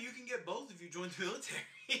 Oh, but you can get both if you join the military.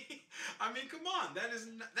 I mean, come on. That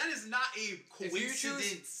is not a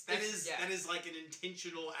coincidence. That is like an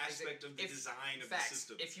intentional aspect of the design of the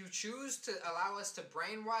system. If you choose to allow us to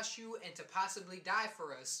brainwash you and to possibly die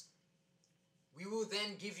for us, we will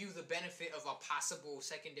then give you the benefit of a possible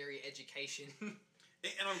secondary education.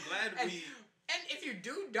 And I'm glad and if you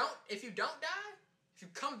don't die, if you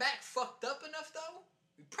come back fucked up enough though,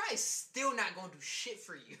 we probably still not gonna do shit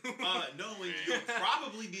for you. No, and you'll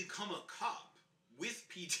probably become a cop with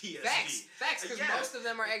PTSD. Facts, because Yeah. most of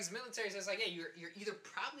them are ex-military. So it's like, yeah, you're either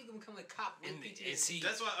probably gonna become a cop with PTSD. and see,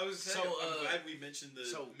 That's why I was saying. So, I'm glad we mentioned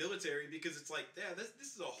the military because it's like, yeah, this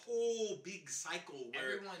is a whole big cycle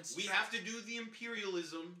where we have to do the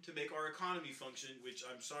imperialism to make our economy function. Which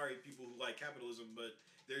I'm sorry, people who like capitalism, but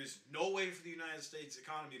there's no way for the United States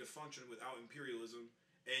economy to function without imperialism.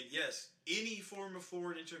 And yes, any form of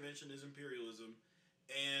foreign intervention is imperialism,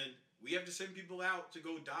 and we have to send people out to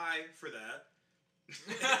go die for that.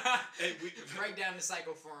 And we break down the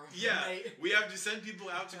cycle for them. Yeah, we have to send people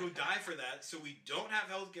out to go die for that, so we don't have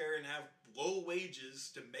healthcare and have low wages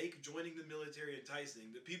to make joining the military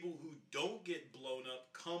enticing. The people who don't get blown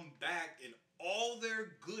up come back, and all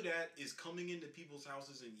they're good at is coming into people's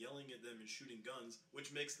houses and yelling at them and shooting guns,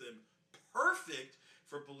 which makes them perfect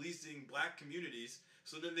for policing black communities.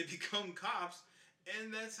 So then they become cops,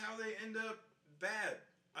 and that's how they end up bad.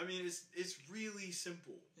 I mean, it's really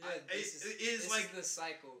simple. Yeah, this is the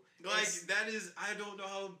cycle. Like, that is, I don't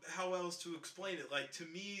know how else to explain it. Like, to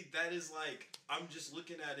me, that is like, I'm just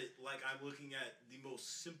looking at it like I'm looking at the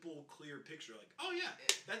most simple, clear picture. Like, oh yeah,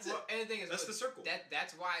 that's it. And the thing is, that's the circle.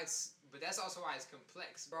 That's why but that's also why it's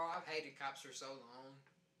complex. Bro, I've hated cops for so long.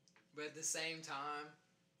 But at the same time,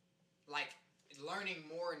 like, learning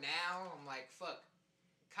more now, I'm like, fuck.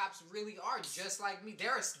 cops really are just like me.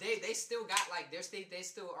 They still got like they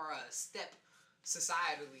still are a step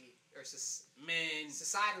societally or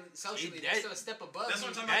socially they're still a step above That's me.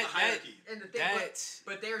 what I'm talking about, the hierarchy. And the thing,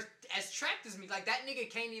 but they're as trapped as me. Like that nigga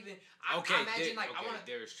can't even. I imagine like I want to.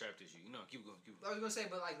 They're as trapped as you. No, keep going. I was gonna say,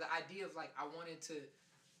 but like the idea of like I want to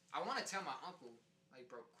tell my uncle like,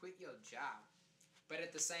 bro, quit your job, but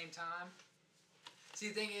at the same time, see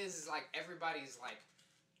the thing is like everybody's like,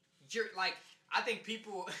 you're like I think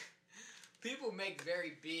people. People make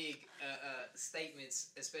very big statements,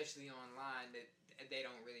 especially online, that they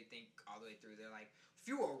don't really think all the way through. They're like, if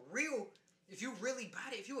you really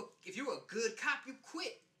bought it, if you a good cop, you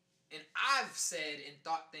quit. And I've said and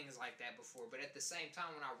thought things like that before, but at the same time,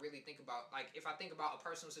 when I really think about, like, if I think about a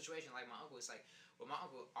personal situation, like my uncle, it's like, well, my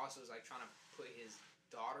uncle also is like trying to put his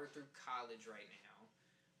daughter through college right now,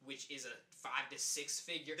 which is a 5 to 6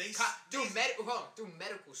 figure through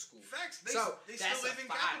medical school. Facts. They still live in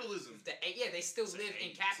capitalism. They still live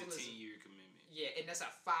in capitalism. 10-year commitment. Yeah, and that's a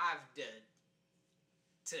 5 to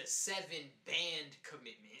 7 band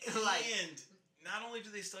commitment. And not only do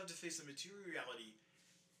they still have to face the material reality,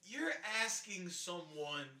 you're asking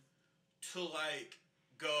someone to like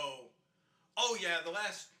go, oh yeah, the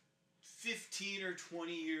last 15 or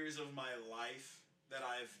 20 years of my life that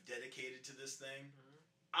I've dedicated to this thing,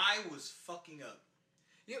 I was fucking up.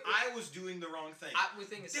 I was doing the wrong thing.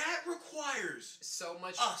 That requires so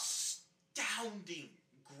much astounding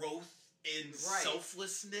growth and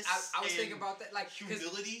selflessness. I was thinking about that, like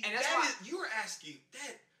humility. And that's why you're asking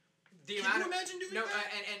that. Can you imagine doing that?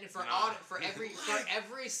 And for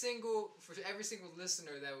every single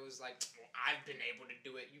listener that was like, I've been able to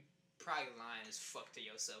do it, you probably lying as fuck to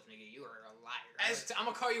yourself, nigga. You are a liar. I'm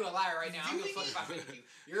gonna call you a liar right now. I'm gonna fuck if I think you.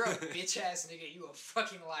 You're a bitch ass nigga. You a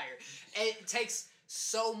fucking liar. It takes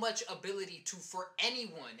so much ability for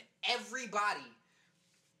anyone, everybody,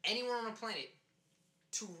 anyone on the planet,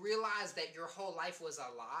 to realize that your whole life was a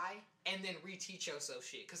lie and then reteach yourself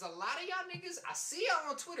shit. Cause a lot of y'all niggas, I see y'all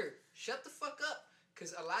on Twitter. Shut the fuck up.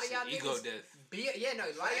 Cause a lot of y'all niggas ego death. A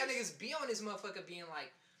lot of y'all niggas be on this motherfucker being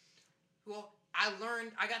like, well, I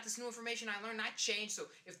got this new information, I changed, so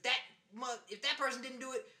if that person didn't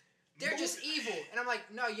do it, they're just evil. And I'm like,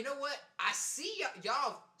 no, you know what? I see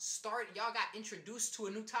y'all got introduced to a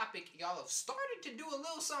new topic, y'all have started to do a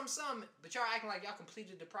little something, but y'all acting like y'all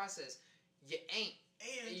completed the process. You ain't.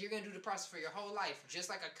 And you're gonna do the process for your whole life, just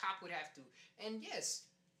like a cop would have to. And yes,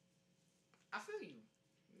 I feel you.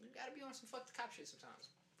 You gotta be on some fuck the cop shit sometimes,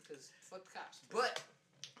 because fuck the cops. But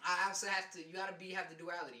I also have the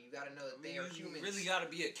duality. You gotta know that they are humans. You really gotta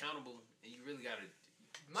be accountable, and you really gotta.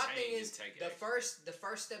 My thing is the first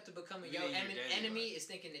step to becoming your enemy is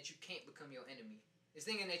thinking that you can't become your enemy. It's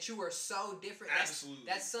thinking that you are so different. Absolutely.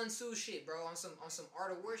 That's Sun Tzu shit, bro. On some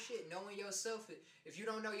art of war shit. Knowing yourself. If you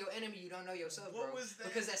don't know your enemy, you don't know yourself, bro. What was that?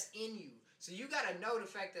 Because that's in you. So you gotta know the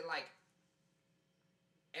fact that like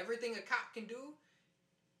everything a cop can do,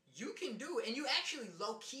 you can do, and you actually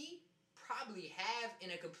low key probably have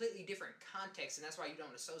in a completely different context, and that's why you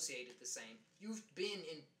don't associate it the same. You've been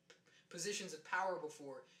in positions of power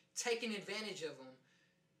before, taking advantage of them,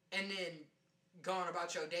 and then going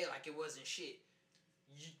about your day like it wasn't shit.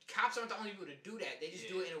 Cops aren't the only people to do that. They just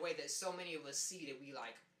do it in a way that so many of us see that we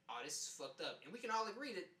like, oh, this is fucked up. And we can all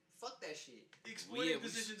agree that fuck that shit. Exploiting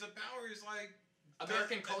positions of power is like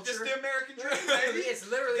American culture. It's the American dream, baby. It's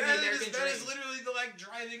literally the American dream. That is literally the like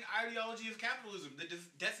driving ideology of capitalism. The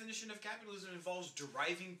definition of capitalism involves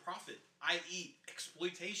deriving profit, i.e.,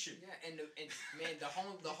 exploitation. Yeah, and man, the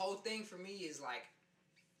whole thing for me is like,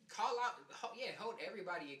 hold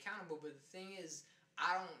everybody accountable. But the thing is,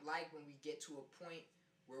 I don't like when we get to a point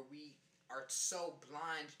where we are so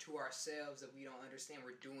blind to ourselves that we don't understand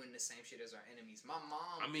we're doing the same shit as our enemies. My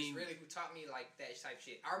mom is really who taught me like that type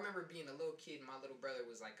shit. I remember being a little kid, my little brother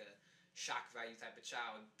was like a shock value type of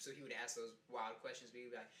child, so he would ask those wild questions. But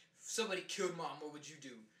he'd be like, if somebody killed mom, what would you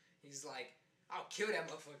do? He's like, I'll kill that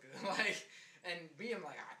motherfucker. Like, and being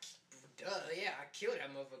like, I killed that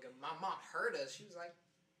motherfucker. My mom heard us. She was like,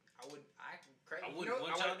 I wouldn't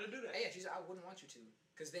want y'all to do that. Yeah, she said, I wouldn't want you to.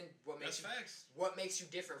 Because then what makes you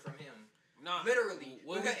different from him? Nah, literally.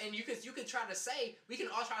 And you could try to say, we can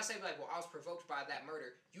all try to say like, well, I was provoked by that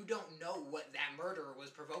murder. You don't know what that murderer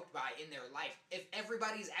was provoked by in their life. If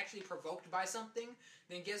everybody's actually provoked by something,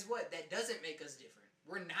 then guess what? That doesn't make us different.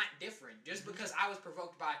 We're not different. Just because I was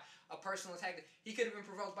provoked by a personal attack, he could have been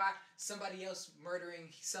provoked by somebody else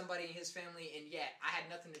murdering somebody in his family, and yeah, I had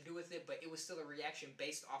nothing to do with it, but it was still a reaction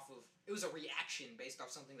based off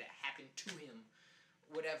something that happened to him.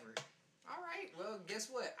 Whatever. Alright, well, guess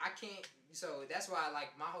what? I can't. So that's why,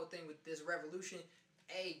 like, my whole thing with this revolution,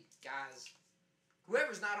 hey, guys,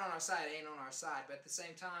 whoever's not on our side ain't on our side. But at the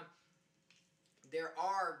same time, there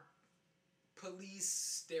are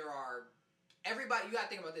police. There are everybody. You gotta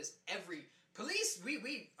think about this. Every police,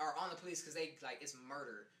 we are on the police because they like it's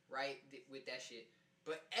murder, right? With that shit.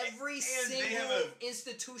 But every single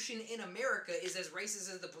institution in America is as racist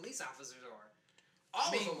as the police officers are.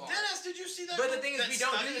 All of them are. Dennis, did you see that? But the thing is, we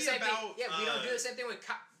don't do the same thing. About, Yeah, we don't do the same thing with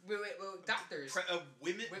doctors. Black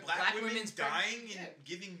women dying and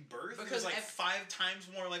giving birth. Because like 5 times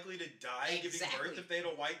more likely to die giving birth if they had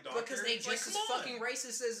a white doctor. Because they just as fucking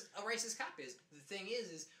racist as a racist cop is. The thing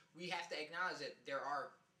is we have to acknowledge that there are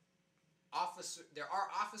officers, there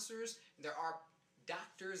are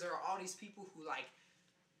doctors, there are all these people who like.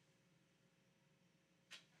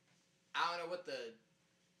 I don't know what the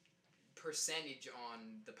percentage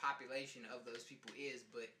on the population of those people is,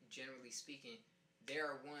 but generally speaking,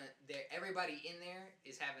 everybody in there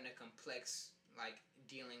is having a complex like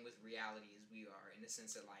dealing with reality as we are, in the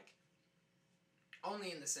sense that like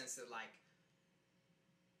only in the sense that like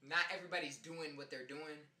not everybody's doing what they're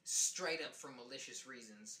doing straight up for malicious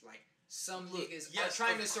reasons. Like some niggas are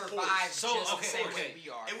trying to survive just the same way we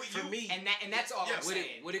are. For me, and that's all I'm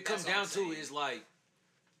saying. What it comes down to is like,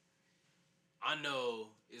 I know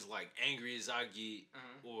as like angry as I get,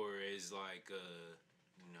 or as like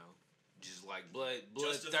you know, just like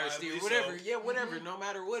bloodthirsty or whatever. So. Yeah, whatever. No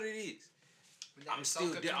matter what it is, I'm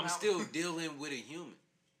still dealing with a human.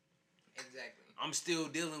 Exactly. I'm still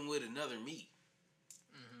dealing with another me.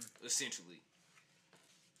 Essentially.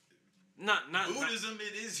 Not Buddhism.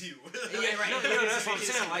 It is you. Yeah, right. No, that's what I'm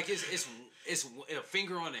saying. Like it's a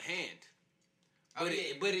finger on the hand. But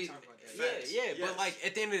but like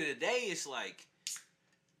at the end of the day, it's like,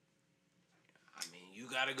 I mean, you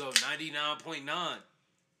gotta go 99.9,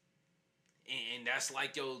 and that's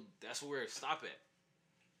like that's where it stop at.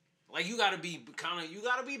 Like you gotta be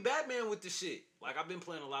Batman with the shit. Like I've been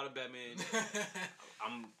playing a lot of Batman.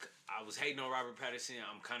 I was hating on Robert Pattinson.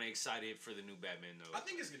 I'm kind of excited for the new Batman though. I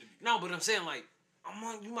think it's gonna be good. No, but I'm saying like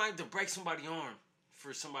you might have to break somebody's arm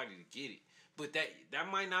for somebody to get it, but that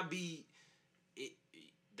might not be.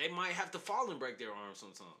 They might have to fall and break their arms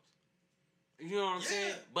sometimes. You know what I'm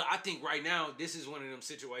saying? But I think right now, this is one of them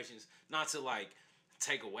situations, not to like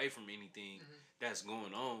take away from anything that's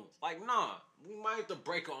going on. Like, nah, we might have to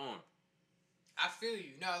break an arm. I feel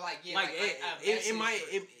you. No,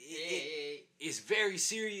 it's very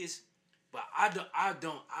serious, but I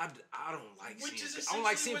don't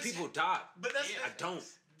like seeing people die. But I don't.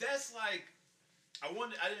 That's like, I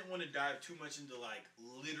didn't want to dive too much into like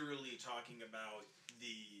literally talking about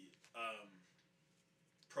the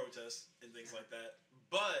protests and things like that.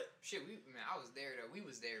 But shit, I was there though. We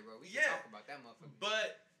was there, bro. We can talk about that motherfucker.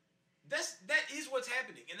 But that is what's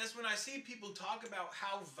happening, and that's when I see people talk about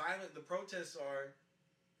how violent the protests are,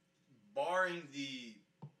 barring the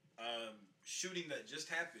shooting that just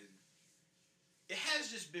happened. It has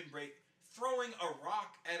just been throwing a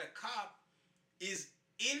rock at a cop is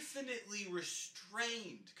infinitely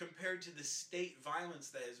restrained compared to the state violence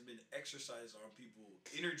that has been exercised on people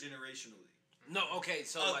intergenerationally. No, okay,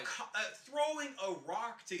 so throwing a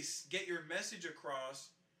rock to get your message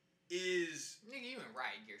across is nigga, you in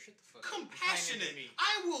riot gear. Shut the fuck up. Compassionate.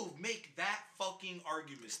 I will make that fucking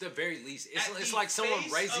argument. It's the very least. It's like someone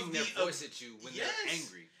raising their voice at you when they're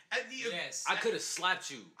angry. I could have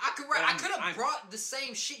slapped you. I could have brought the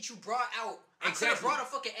same shit you brought out. Exactly. I could have brought a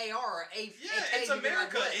fucking AR or AK. It's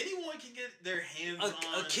America. Anyone can get their hands on.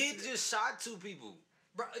 A kid just shot 2 people.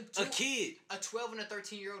 Bro, a kid. A 12 and a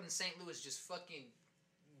 13-year-old in St. Louis just fucking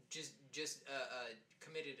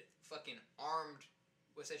committed fucking armed.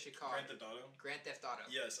 What's that shit called? Grand Theft Auto.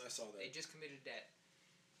 Yes, I saw that. They just committed that.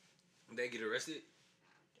 They get arrested?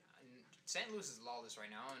 St. Louis is lawless right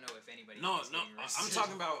now. I don't know if anybody. No. I'm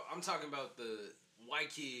talking about the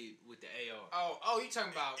white kid with the AR. Oh, you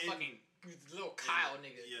talking about fucking little Kyle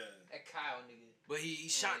nigga? Yeah. That Kyle nigga. But he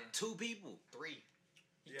shot 2 people. 3.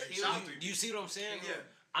 He shot 3 people. Do you see what I'm saying? Yeah.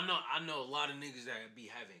 I know a lot of niggas that be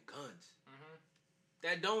having guns.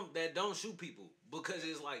 That don't shoot people because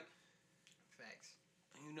it's like. Facts.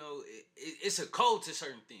 You know, it's a code to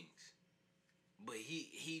certain things, but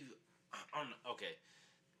he okay.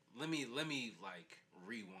 Let me like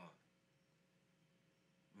rewind.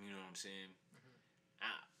 You know what I'm saying?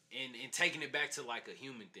 And taking it back to like a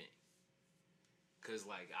human thing, cause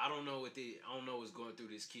like I don't know what's going through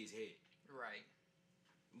this kid's head. Right.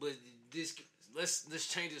 But let's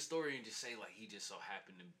change the story and just say like he just so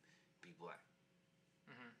happened to be black.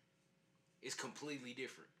 It's completely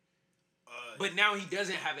different. But now he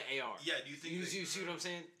doesn't have an AR. Yeah, do you think... You see what I'm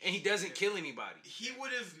saying? And he doesn't kill anybody. He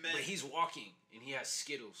would have met... But he's walking, and he has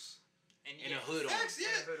Skittles. And a hood on. Facts, yeah.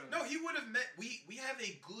 hood on. No, he would have met. We have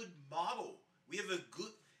a good model. We have a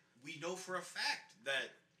good. We know for a fact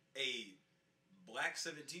that a black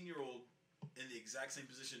 17-year-old in the exact same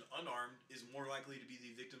position, unarmed, is more likely to be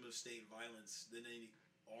the victim of state violence than a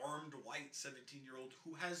armed white 17-year-old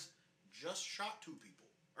who has just shot 2 people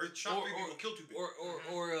or shot 3 people, killed 2 people.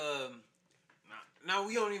 Now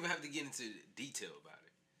we don't even have to get into detail about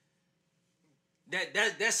it.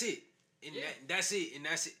 That's it, and that's it, and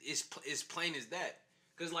that's it. It's plain as that.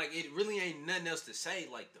 Cause like it really ain't nothing else to say.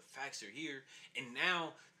 Like the facts are here, and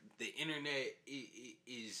now the internet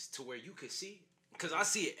is to where you could see. Cause I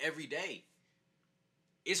see it every day.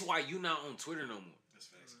 It's why you not on Twitter no more. That's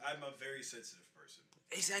facts. I'm a very sensitive person.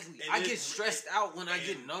 Exactly. And I get stressed out when I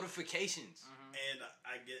get notifications. And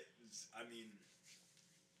I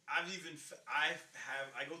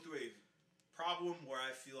go through a problem where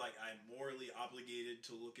I feel like I'm morally obligated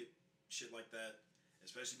to look at shit like that,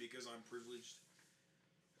 especially because I'm privileged.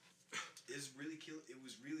 It was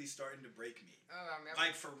really starting to break me.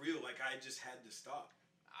 Like for real, like I just had to stop.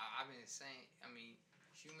 I've been saying,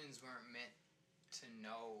 humans weren't meant to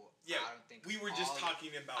know. Yeah, I don't think we were just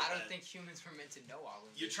talking about. I don't think humans were meant to know all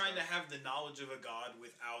of this. You're trying to have the knowledge of a god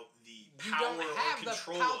without the You power don't have or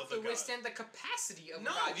control the power of a to god. withstand the capacity of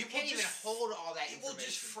No, a god. You it can't will even just- hold all that It information. will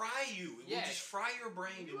just fry you. It will just fry your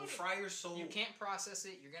brain. It will fry your soul. You can't process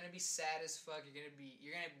it. You're gonna be sad as fuck. You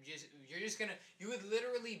would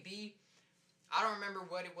literally be. I don't remember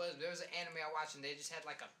what it was. But there was an anime I watched, and they just had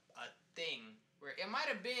like a thing where it might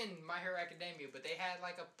have been My Hero Academia, but they had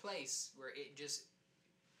like a place where it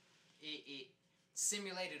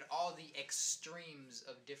simulated all the extremes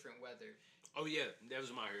of different weather. Oh yeah, that was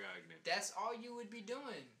My Hero Academia. That's all you would be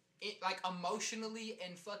doing. Like emotionally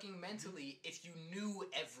and fucking mentally, if you knew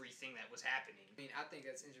everything that was happening. I think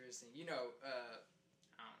that's interesting. I don't know.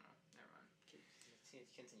 Never mind.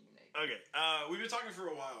 Continue, Nate. Okay, we've been talking for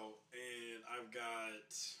a while, and I've got,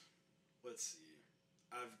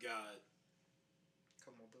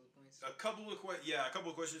 Couple more bullet points. a couple of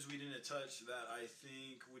questions we didn't touch that I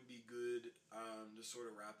think would be good to sort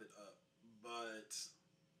of wrap it up. But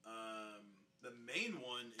the main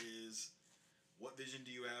one is, what vision do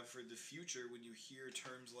you have for the future when you hear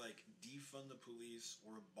terms like defund the police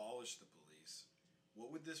or abolish the police? What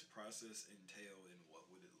would this process entail, and what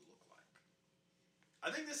would it look like? I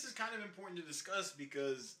think this is kind of important to discuss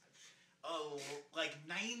because like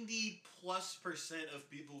 90+% of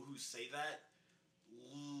people who say that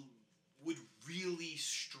would really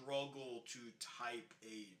struggle to type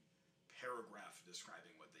a paragraph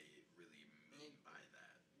describing what they really mean by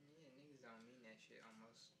that. Yeah, niggas don't mean that shit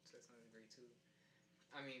almost to some degree too.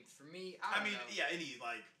 For me, I don't know. Yeah, any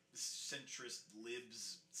like centrist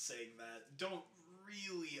libs saying that don't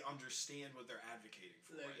really understand what they're advocating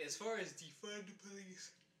for. Look, as far as defund the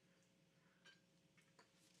police,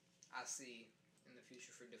 I see in the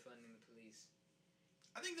future for defunding the police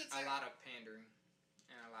I think that's a lot of pandering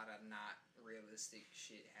and a lot of not realistic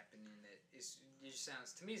shit happening. That it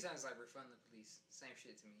sounds to me like refund the police. Same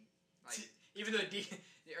shit to me. Like even though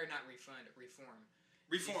or not refund, reform.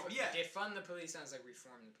 Defund the police sounds like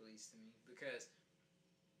reform the police to me because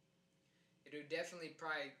it would definitely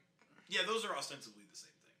probably. Yeah, those are ostensibly the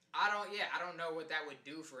same thing. I don't know what that would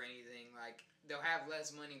do for anything. Like they'll have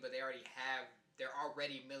less money, but they're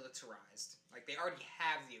already militarized. Like they already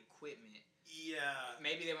have the equipment. Yeah.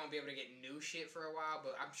 Maybe they won't be able to get new shit for a while,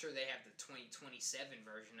 but I'm sure they have the 2027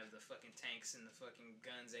 version of the fucking tanks and the fucking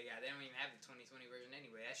guns they got. They don't even have the 2020 version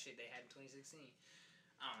anyway. That shit they had in 2016.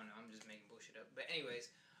 I don't know. I'm just making bullshit up. But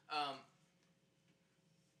anyways,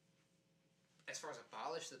 as far as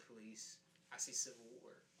abolish the police, I see civil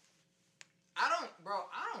war. I don't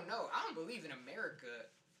know. I don't believe in America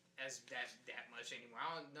as that much anymore.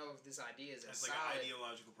 I don't know if this idea is as It's like solid. an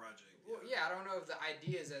ideological project. Well, yeah, I don't know if the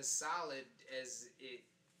idea is as solid as it,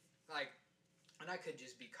 like, and I could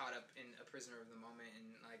just be caught up in a prisoner of the moment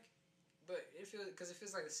and like, but it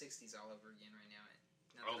feels like the '60s all over again right now.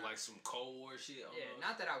 Some Cold War shit.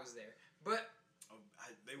 Not that I was there, but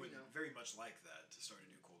They would very much like that to start a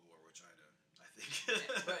new Cold War with China. I think.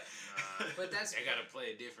 but that's they gotta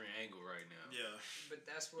play a different angle right now. Yeah. But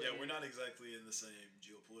that's what. Yeah, we're not exactly in the same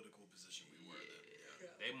geopolitical position we were then.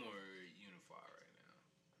 Yeah. They more unified right now.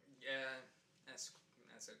 Yeah, that's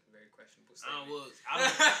a very questionable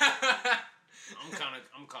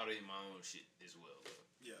I'm caught in my own shit as well. Though.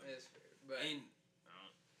 Yeah. That's fair, but And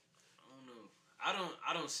I don't know.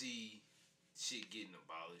 I don't see shit getting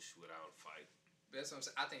abolished without a fight. that's what I'm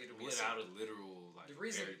saying. I think it'll be Without a literal, the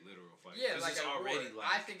reason, very literal fight. yeah, like it's a already war.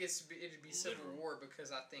 like I think it'd be civil literal. war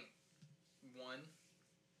because I think one,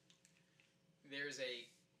 there's a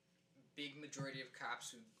big majority of cops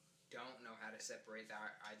who don't know how to separate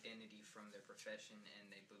their identity from their profession, and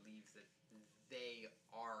they believe that they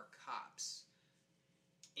are cops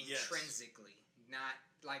intrinsically, not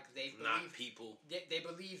like they believe. Not people. They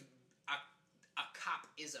believe a cop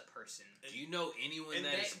is a person. Do you know anyone And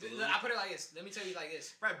that is blue? I put it like this. Let me tell you like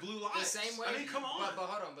this. Right, blue lives. The same way. I mean, come on. But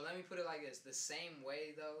hold on. But let me put it like this. The same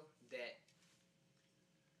way though that.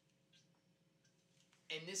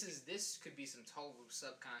 And this could be some total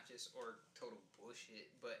subconscious or total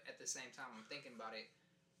bullshit, but at the same time, I'm thinking about it.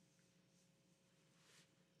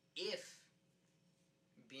 If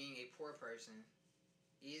being a poor person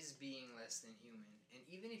is being less than human, and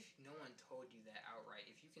even if no one told you that outright,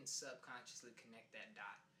 if you can subconsciously connect that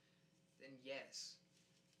dot, then yes,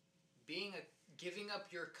 giving up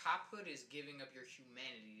your cophood is giving up your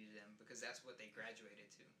humanity to them, because that's what they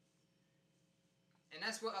graduated to. And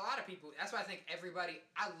that's what a lot of people, that's why I think everybody,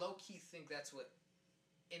 I low-key think that's what,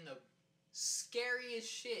 in the scariest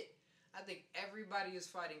shit, I think everybody is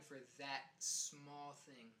fighting for that small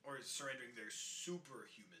thing. Or surrendering their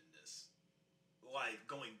superhumanness. Like,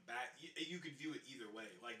 going back, you could view it either way.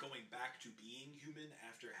 Like, going back to being human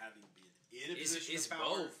after having been in a position of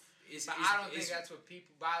power. Both. But I don't think that's what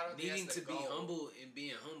people, but I don't think needing that's the to be goal. humble and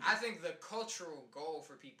being humble. I think the cultural goal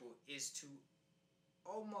for people is to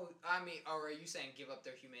almost, or are you saying give up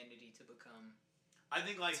their humanity to become? I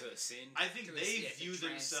think like to ascend. I think to they ascend, view to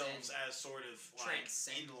themselves transcend. as sort of like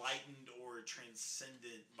Transcend. enlightened or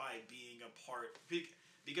transcendent by being a part.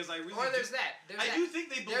 Because I really Or there's that. There's I that. do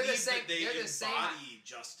think they They're believe the same- that they they're the same- embody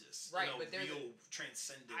justice Right, in a but they're real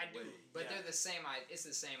transcendent I do, way. but Yeah. they're the same. It's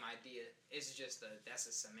the same idea. It's just that's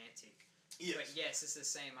a semantic. Yes. But yes, it's the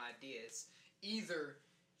same idea. It's either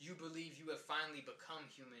you believe you have finally become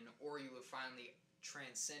human, or you have finally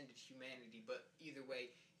transcended humanity. But either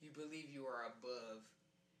way, you believe you are above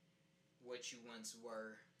what you once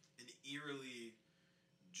were. An eerily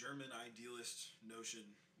German idealist notion,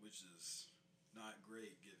 which is not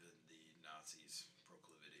great given the Nazis'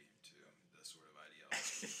 proclivity to this sort of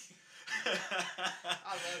ideology.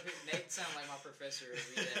 I love it. Nate sound like my professor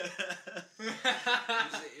every day.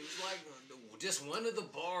 It was like just one of the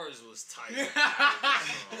bars was tight.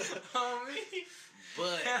 Homie.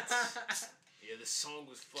 But yeah, the song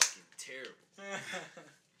was fucking terrible.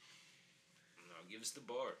 No, give us the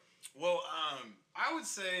bar. Well, I would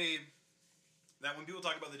say that when people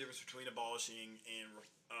talk about the difference between abolishing and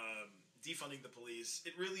defunding the police,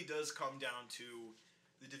 it really does come down to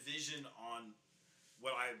the division on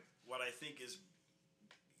what I think is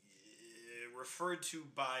referred to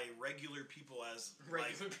by regular people as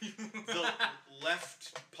Regular people. the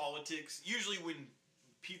left politics. Usually when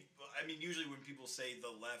people say the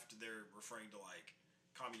left, they're referring to like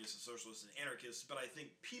communists and socialists and anarchists. But I think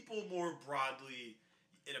people more broadly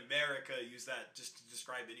in America use that just to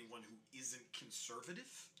describe anyone who isn't conservative.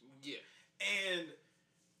 Yeah. And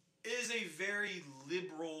it is a very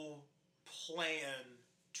liberal plan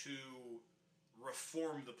to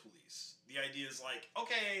reform the police. The idea is like,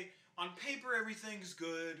 okay, on paper everything's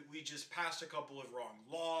good. We just passed a couple of wrong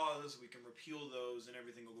laws. We can repeal those and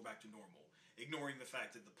everything will go back to normal. Ignoring the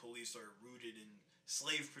fact that the police are rooted in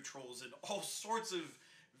slave patrols and all sorts of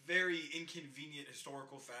very inconvenient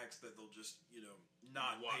historical facts that they'll just,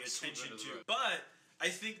 not pay attention to. But I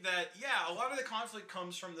think that, a lot of the conflict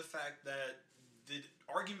comes from the fact that the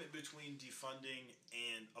argument between defunding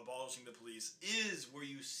and abolishing the police is where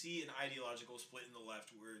you see an ideological split in the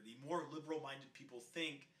left, where the more liberal-minded people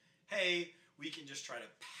think, hey, we can just try to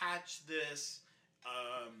patch this.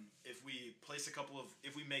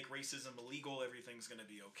 If we make racism illegal, everything's going to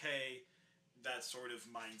be okay. That sort of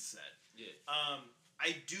mindset. Yeah.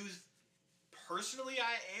 Personally,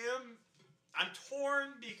 I'm torn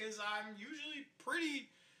because I'm usually pretty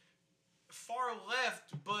far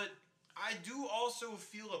left, but I do also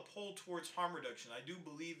feel a pull towards harm reduction. I do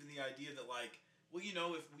believe in the idea that,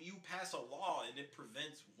 if you pass a law and it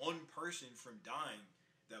prevents one person from dying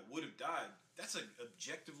that would have died, that's an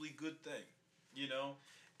objectively good thing,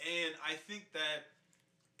 And I think that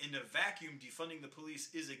in a vacuum, defunding the police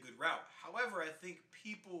is a good route. However, I think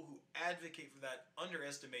people who advocate for that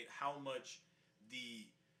underestimate how much the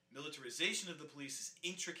militarization of the police is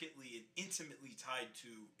intricately and intimately tied to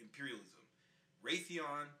imperialism.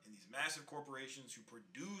 Raytheon and these massive corporations who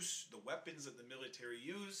produce the weapons that the military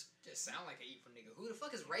use. Just sound like an evil nigga. Who the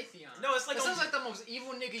fuck is Raytheon? No, it's like that sounds like the most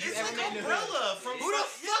evil nigga you it's ever like met. Umbrella from Who the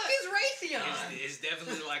fuck is Raytheon? It's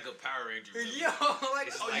definitely like a Power Ranger. Yo, like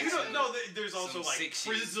It's Oh, like you don't some- know. There's also some like sick shit.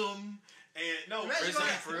 Prism and Imagine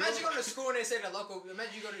Prism. you go to school and they say the local.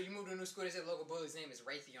 Imagine you move to a new school and they say the local bully's name is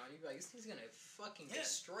Raytheon. You'd be like, this thing's gonna fucking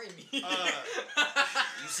destroy me.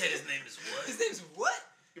 You said his name is what? His name's what?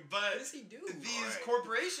 But What does he do? these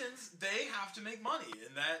corporations, they have to make money,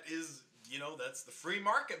 and that is, that's the free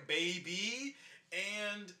market, baby.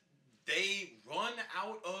 And they run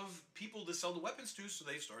out of people to sell the weapons to, so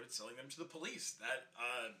they started selling them to the police. That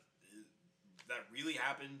really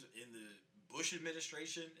happened in the Bush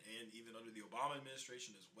administration and even under the Obama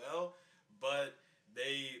administration as well. But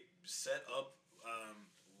they set up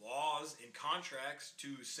laws and contracts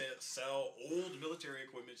to sell old military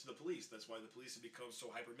equipment to the police. That's why the police have become so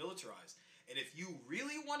hyper-militarized. And if you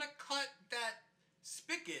really want to cut that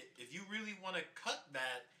spigot, if you really want to cut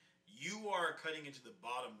that, you are cutting into the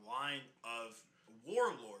bottom line of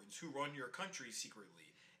warlords who run your country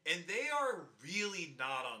secretly. And they are really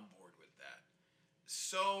not on board with that.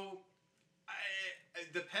 So,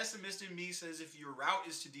 the pessimist in me says if your route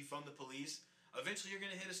is to defund the police, eventually you're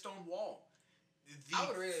going to hit a stone wall.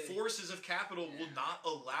 The forces of capital will not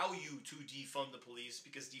allow you to defund the police,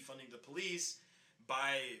 because defunding the police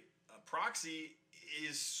by proxy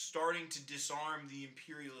is starting to disarm the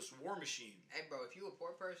imperialist war machine. Hey, bro, if you a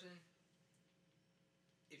poor person,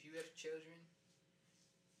 if you have children,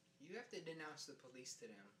 you have to denounce the police to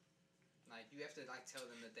them. Like, you have to tell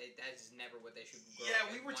them that that is never what they should grow up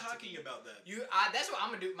Yeah, we were talking about that. That's what I'm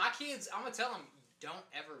gonna do. My kids, I'm gonna tell them, don't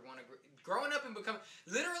ever want to growing up and become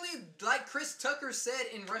literally like Chris Tucker said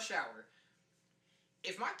in Rush Hour.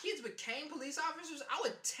 If my kids became police officers, I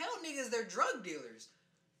would tell niggas they're drug dealers.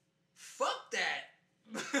 Fuck that.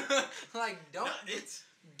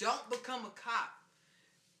 Don't become a cop.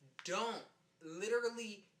 Don't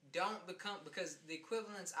become, because the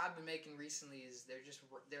equivalents I've been making recently is they're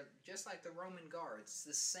just like the Roman guards. It's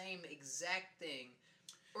the same exact thing.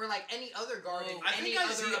 Or like any other guard in any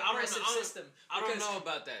other oppressive system. I don't know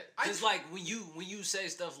about that. Because when you say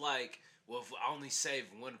stuff like, well, if I only save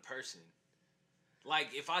one person,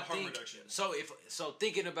 like if I harm think reduction. so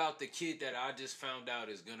thinking about the kid that I just found out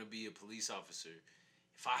is gonna be a police officer,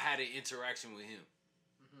 if I had an interaction with him,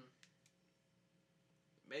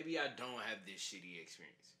 maybe I don't have this shitty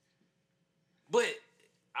experience. But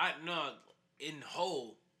I know in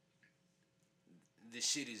whole, the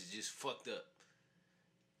shit is just fucked up.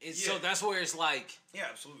 So that's where it's like, yeah,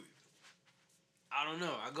 absolutely. I don't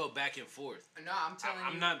know. I go back and forth. No, I'm telling you.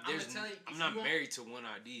 I'm not married to one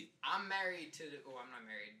idea. I'm married to I'm not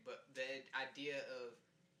married, but the idea of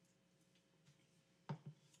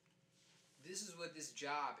this is what this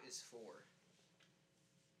job is for.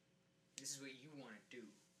 This is what you want to do.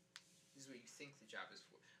 This is what you think the job is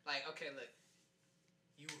for. Like, okay, look.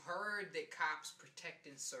 You heard that cops protect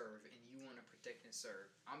and serve, and you want to protect and serve.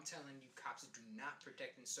 I'm telling you, cops do not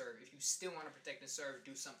protect and serve. If you still want to protect and serve,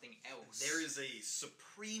 do something else. There is a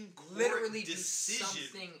Supreme Court Literally decision do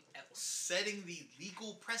something else. Setting the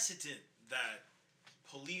legal precedent that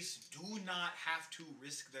police do not have to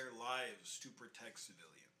risk their lives to protect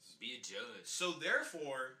civilians. Be a judge. So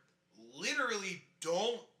therefore, literally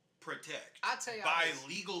don't protect. I'll tell you by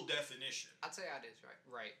legal definition. I'll tell you how it is,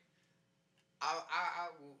 right?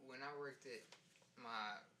 When I worked at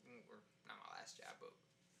not my last job, but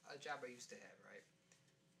a job I used to have, right?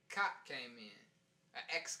 Cop came in, an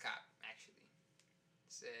ex-cop actually,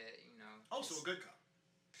 said, So a good cop.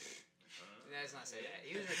 Let's not say that.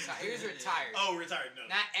 He was retired. He was retired. Oh, retired. No.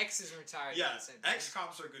 Not ex is retired. Yeah,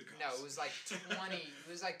 ex-cops are good cops. No, it was like 20. It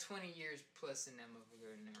was like 20 years plus in them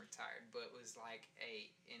motherfucker and then retired. But it was like,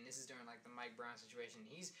 and this is during like the Mike Brown situation.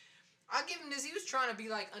 I'll give him this. He was trying to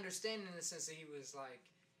be like understanding in the sense that he was like,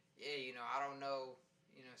 yeah, I don't know,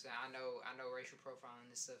 what I'm saying, I know racial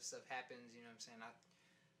profiling, this stuff happens, you know what I'm saying.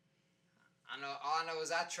 I know, all I know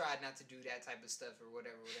is I tried not to do that type of stuff or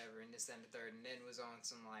whatever, and this, that, and the third, and then was on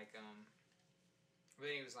some like, but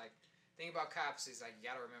then he was like, thing about cops is like, you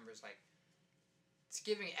gotta remember, it's like, it's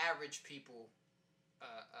giving average people,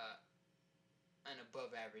 an above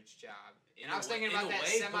average job. And I was thinking about that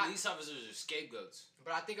police officers are scapegoats.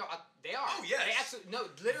 But I think they are. Oh, yes. They absolutely, no,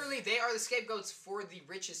 literally, they are the scapegoats for the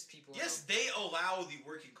richest people. Yes, they allow the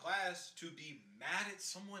working class to be mad at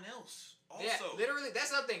someone else. Also. Yeah, literally, that's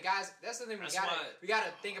the thing, guys. That's the thing we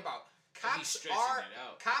gotta think about. Cops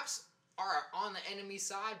are on the enemy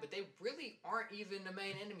side, but they really aren't even the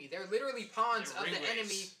main enemy. They're literally pawns of the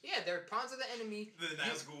enemy. Yeah, they're pawns of the enemy. The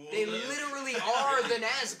Nazgul. They literally are the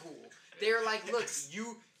Nazgul. They're like, look,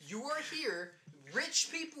 you are here. Rich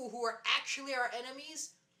people who are actually our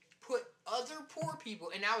enemies put other poor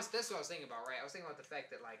people, and that's what I was thinking about, right? I was thinking about the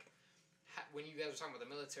fact that, like, when you guys were talking about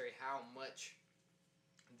the military, how much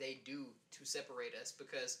they do to separate us,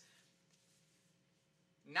 because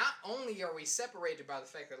not only are we separated by the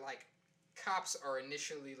fact that, like, cops are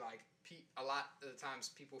initially, like, a lot of the times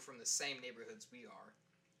people from the same neighborhoods we are,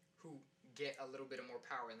 who get a little bit of more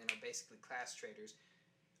power and then are basically class traders.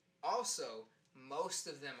 also, most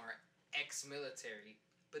of them are ex-military,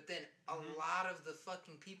 but then a lot of the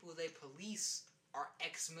fucking people they police are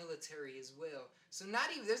ex-military as well. So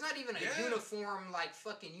there's not even a uniform like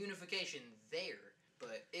fucking unification there,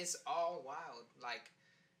 but it's all wild. Like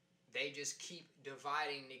they just keep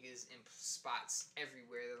dividing niggas in spots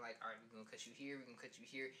everywhere. They're like, all right, we're gonna cut you here, we're gonna cut you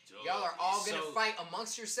here. Y'all are all gonna fight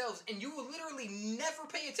amongst yourselves, and you will literally never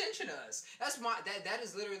pay attention to us. That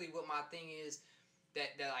is literally what my thing is. That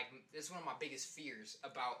like it's one of my biggest fears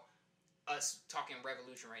about us talking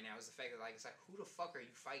revolution right now is the fact that like it's like who the fuck are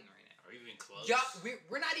you fighting right now? Are you even close? Yeah,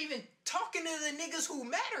 we're not even talking to the niggas who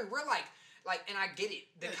matter. We're like, and I get it.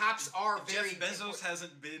 The cops are very. Jeff Bezos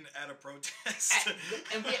hasn't been at a protest. But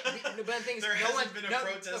the thing is, there hasn't been a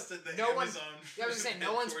protest at the Amazon. I was saying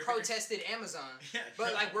no one's protested Amazon. Yeah,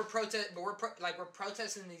 but like we're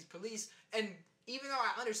protesting these police, and even though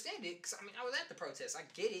I understand it, because I mean I was at the protest, I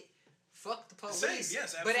get it. Fuck the police. Same,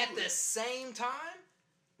 yes, but at the same time,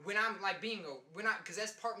 when I'm like because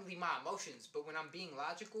that's partly my emotions, but when I'm being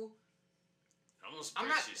logical. I'm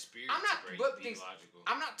not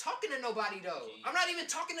talking to nobody though. Jeez. I'm not even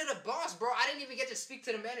talking to the boss, bro. I didn't even get to speak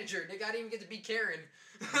to the manager, nigga. I didn't even get to be Karen.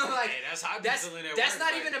 Like hey, that's how I be feeling at That's work,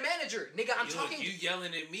 not like, even a manager, nigga. I'm talking. You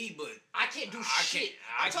yelling at me, but I can't do shit.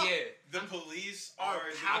 The police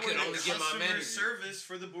are I can only get my manager service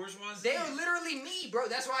for the bourgeoisie. They are literally me, bro.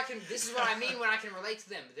 That's why I can. This is what I mean when I can relate to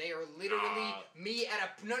them. They are literally me at a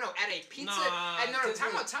pizza.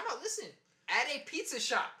 Time out. Listen, at a pizza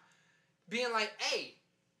shop. Being like, hey,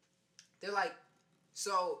 they're like,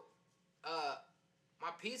 so,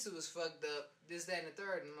 my pizza was fucked up, this, that, and the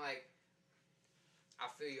third. And I'm like, I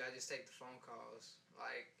feel you, I just take the phone calls.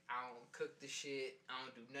 Like, I don't cook the shit, I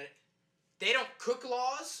don't do nothing. They don't cook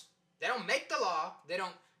laws, they don't make the law, they're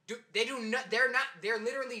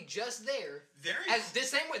literally just there. As the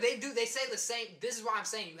same way they say the same. This is why I'm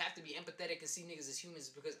saying you have to be empathetic and see niggas as humans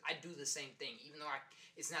because I do the same thing, even though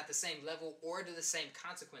it's not the same level or to the same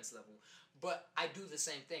consequence level. But I do the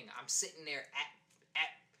same thing. I'm sitting there at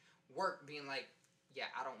work being like, yeah,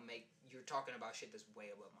 you're talking about shit that's way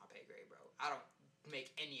above my pay grade, bro. I don't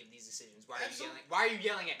make any of these decisions. Why are you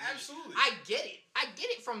yelling at me? Absolutely. I get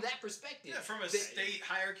it from that perspective. Yeah, from a state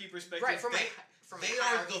hierarchy perspective. Right, they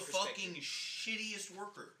are the fucking shittiest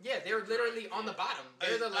worker. Yeah, they're literally on the bottom.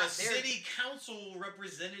 They're a city council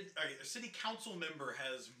a city council member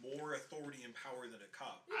has more authority and power than a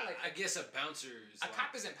cop. Yeah, I guess a bouncer is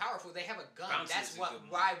cop isn't powerful. They have a gun. That's why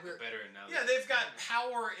we're better analogy. Yeah, they've got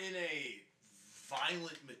power in a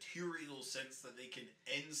violent material sense that they can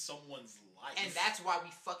end someone's life. And that's why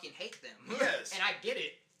we fucking hate them. Yes. And I get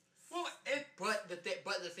it. Well, but the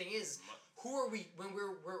thing is, who are we when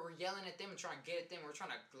we're yelling at them and trying to get at them? We're trying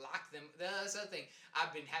to block them. That's the other thing I've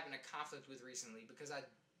been having a conflict with recently because I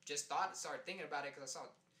just started thinking about it because I saw,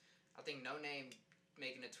 I think No Name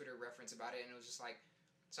making a Twitter reference about it, and it was just like,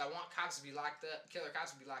 so I want cops to be locked up, killer cops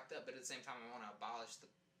to be locked up, but at the same time I want to abolish the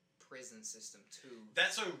prison system too.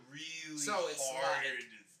 That's a really hard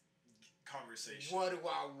conversation. What do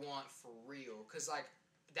I want for real? Because like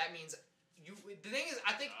that means. The thing is,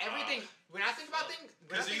 I think everything. When I think about things,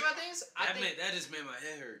 that just made my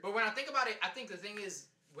head hurt. But when I think about it, I think the thing is,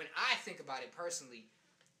 when I think about it personally,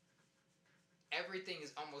 everything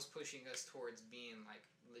is almost pushing us towards being like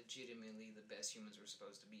legitimately the best humans we're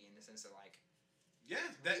supposed to be in the sense of like. Yeah,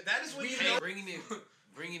 that is what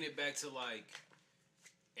bringing it back to like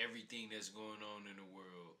everything that's going on in the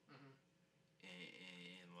world,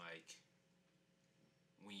 and like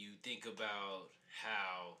when you think about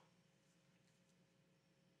how.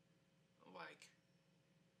 Like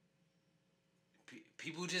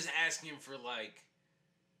people just asking for like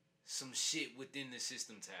some shit within the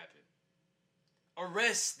system to happen.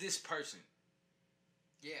 Arrest this person.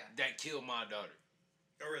 Yeah. That killed my daughter.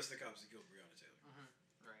 Arrest the cops that killed Breonna Taylor. Mm-hmm.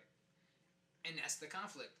 Right. And that's the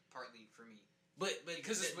conflict partly for me. But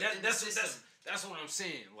because that's what I'm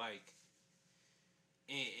saying. Like,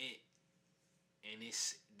 and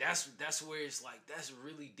it's that's where it's like that's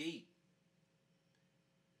really deep.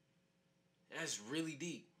 That's really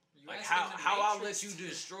deep. Like how I'll let you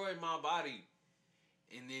destroy my body,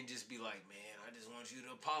 and then just be like, man, I just want you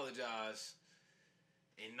to apologize,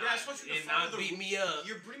 and not beat me up.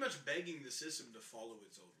 You're pretty much begging the system to follow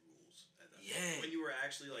its own rules at that point. When you were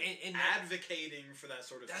actually like advocating for that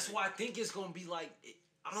sort of thing. That's why I think it's gonna be like.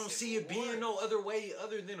 I don't see it being no other way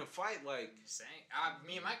other than a fight. Like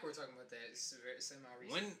me and Mike were talking about that. It's very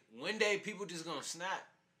semi-recent. One day people just gonna snap.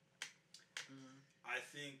 I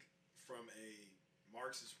think. From a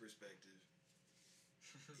Marxist perspective,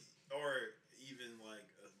 or even like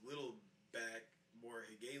a little back more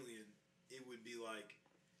Hegelian, it would be like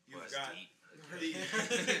you've got The-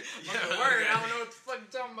 Word, I don't know what the fuck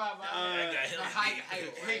you're talking about.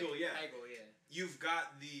 Hegel, yeah. Hegel, yeah. You've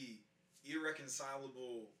got the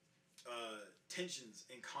irreconcilable tensions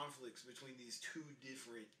and conflicts between these two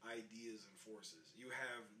different ideas and forces. You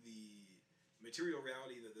have the material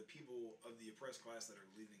reality that the people of the oppressed class that are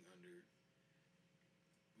living under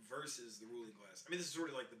versus the ruling class. I mean, this is sort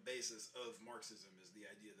of like the basis of Marxism, is the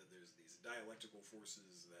idea that there's these dialectical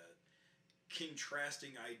forces that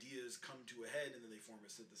contrasting ideas come to a head, and then they form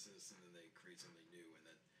a synthesis, and then they create something new, and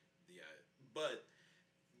then but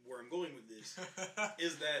where I'm going with this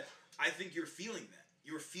is that I think you're feeling that.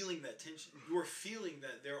 You're feeling that tension. You're feeling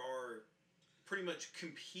that there are pretty much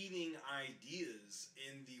competing ideas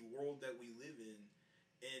in the world that we live in,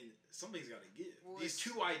 and something's got to give. Well, These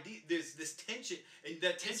two ideas, there's this tension, and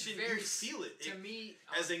that tension, you feel it. To me,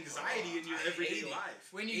 as anxiety in your I everyday hate it. life.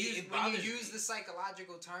 when you It use bothers me. the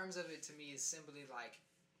psychological terms of it, to me, is simply like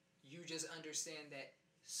you just understand that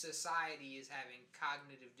society is having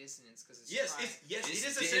cognitive dissonance because it's Yes, trying, it is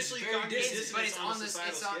it's essentially very cognitive dissonant, but dissonance it's on on a the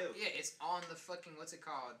societal scale. it's on the fucking what's it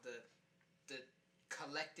called, the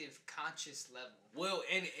collective conscious level, Well,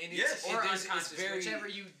 and Yes. it's, or it's unconscious, very whichever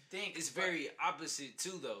you think. it's but- very opposite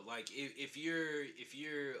too, though. Like if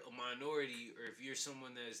you're a minority, or if you're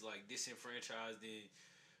someone that's like disenfranchised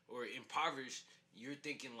or impoverished, you're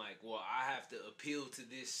thinking like, well, I have to appeal to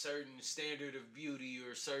this certain standard of beauty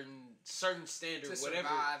or certain standard, to whatever.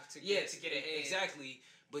 survive, to get ahead. Exactly.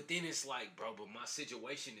 But then it's like, bro, but my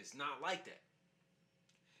situation is not like that.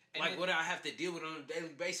 And Like then- what I have to deal with on a daily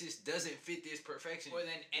basis doesn't fit this perfection. Well,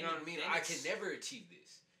 then, you know what I mean? I can never achieve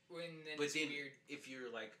this. Then But it's then, weird. if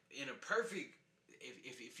you're like in a perfect,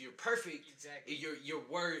 if you're perfect, Exactly.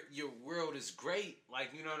 your world is great. Like,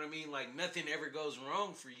 you know what I mean? Like nothing ever goes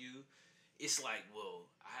wrong for you. It's like, well,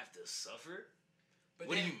 I have to suffer. But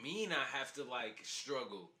What then, do you mean I have to like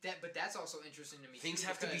struggle? But that's also interesting to me. Things too,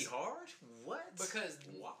 have to be because- hard. What? Because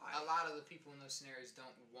why? a lot of the people in those scenarios don't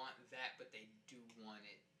want that, but they do want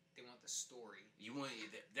it. They want the story. You want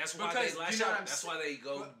that's why Because, they lash you know what out. I'm That's sa- why they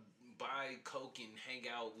go but- buy coke and hang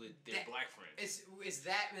out with their That- black friends. It's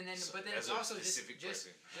that, and then So, but then as it's a also just specific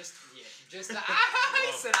person.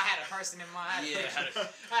 I said I had a person in mind. Yeah.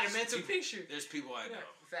 I had a mental picture. There's people I know.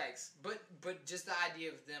 Facts, but just the idea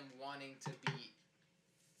of them wanting to be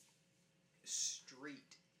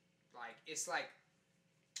street, like it's like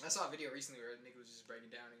I saw a video recently where a nigga was just breaking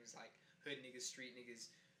down. And he was like, hood niggas, street niggas,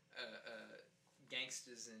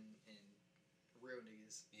 gangsters, and real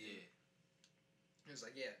niggas. Yeah. It was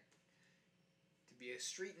like, yeah, to be a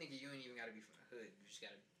street nigga, you ain't even gotta be from the hood. You just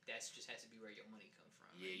gotta. That just has to be where your money come from.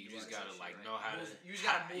 Yeah, you just gotta gotta like know how to. You just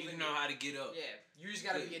gotta move. You in know there. how to get up. Yeah, you just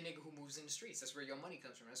gotta Good. be a nigga who moves in the streets. That's where your money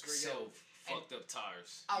comes from. That's where Sell your fucked up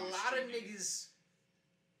tires. a You lot of street nigga. niggas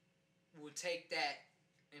will take that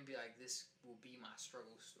and be like, this will be my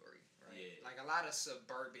struggle story, right? Yeah. Like a lot of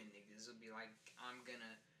suburban niggas will be like, I'm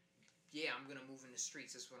gonna move in the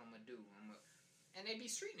streets. That's what I'm gonna do. And they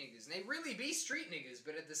be street niggas. And they really be street niggas.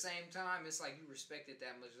 But at the same time, it's like you respect it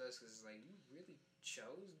that much less because it's like, you really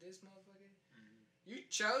chose this motherfucker? Mm-hmm. You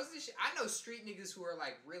chose this shit? I know street niggas who are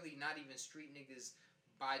like really not even street niggas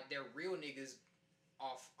by they're real niggas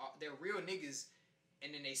they're real niggas and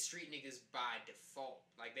then they street niggas by default.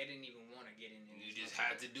 Like they didn't even want to get in there. You just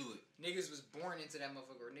had to do it. Niggas was born into that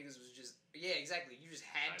motherfucker or niggas was just exactly. You just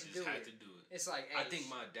had to do it. to do it. It's like I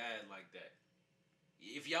think my dad like that.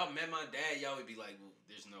 If y'all met my dad, y'all would be like, well,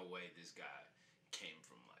 there's no way this guy came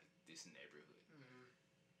from like this neighborhood. Mhm.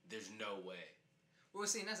 There's no way. Well,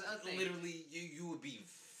 see, and that's the other thing. Literally, you would be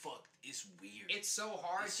fucked. It's weird. It's so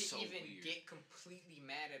hard It's to so even weird. get completely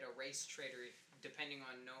mad at a race trader, depending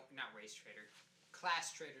on not race trader, class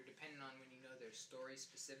trader, depending on when you know their story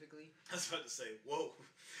specifically. I was about to say, whoa.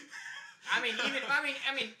 I mean,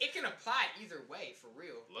 it can apply either way for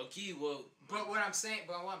real. Low key, well. But what I'm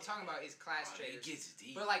talking about is class It traders. gets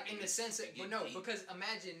deep. But like in It the sense of, it but get no, deep. because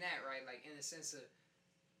imagine that, right? Like in the sense of,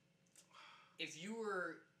 if you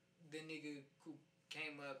were the nigga who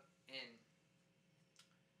came up and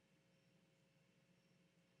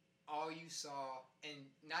all you saw, and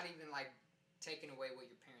not even like taking away what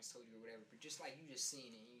your parents told you or whatever, but just like you just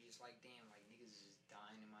seeing it and you just like, damn, like niggas is just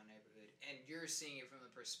dying in my neighborhood, and you're seeing it from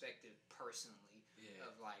the perspective personally Yeah.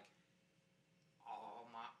 of like,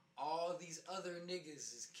 all these other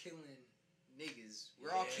niggas is killing niggas.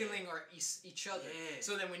 We're all Yeah. killing each other. Yeah.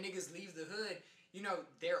 So then when niggas leave the hood, you know,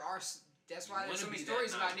 that's why You there's so wanna many be that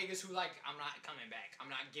stories about nice. niggas who like, I'm not coming back. I'm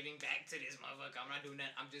not giving back to this motherfucker. I'm not doing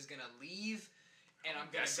that. I'm just gonna leave. And I'm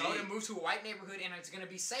gonna That's go it. to move to a white neighborhood, and it's gonna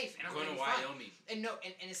be safe, and I'm going gonna to be fine. Wyoming. And no,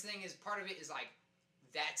 and this thing is, part of it is like,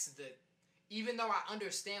 that's the, even though I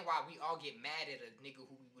understand why we all get mad at a nigga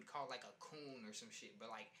who we would called like a coon or some shit.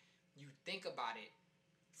 But like, you think about it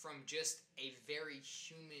from just a very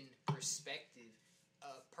human perspective,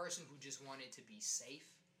 a person who just wanted to be safe,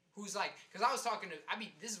 who's like, because I was talking to,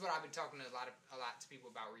 this is what I've been talking to a lot to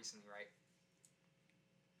people about recently, right?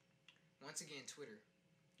 Once again, Twitter,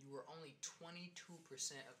 you were only 22%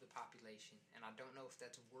 of the population, and I don't know if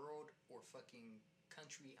that's world or fucking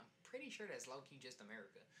country. I'm pretty sure that's low-key just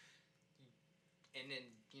America. And then,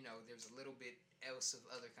 you know, there's a little bit else of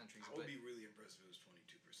other countries. I would be really impressed if it was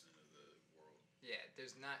 22% of the world. Yeah,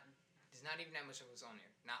 there's not even that much of us on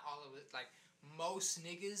there. Not all of it. Like, most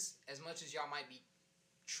niggas, as much as y'all might be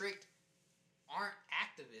tricked, aren't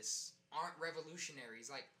activists, aren't revolutionaries.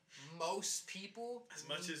 Like, most people, as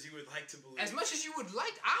much as you would like to believe, as much as you would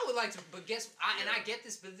like, I would like to, but and I get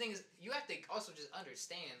this, but the thing is, you have to also just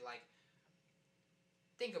understand, like,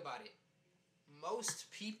 think about it.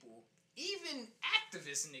 Most people, even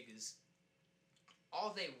activist niggas,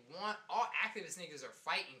 all activist niggas are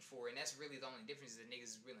fighting for, and that's really the only difference, is that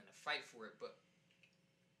niggas is willing to fight for it, but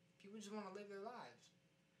people just want to live their lives.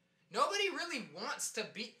 Nobody really wants to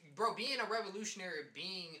be, bro, being a revolutionary,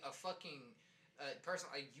 being a fucking person,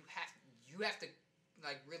 like, you have to,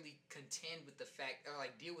 like, really contend with the fact, or,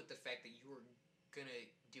 like, deal with the fact that you are gonna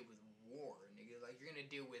deal with war, nigga. Like, you're gonna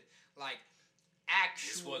deal with, like,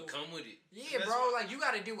 actual... It's what come with it. Yeah, bro, like, you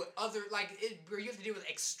gotta deal with other, like, bro, you have to deal with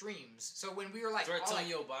extremes. So when we were, like... Threats on like,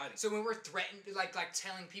 your body. So when we're threatened, like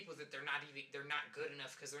telling people that they're not good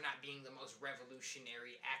enough because they're not being the most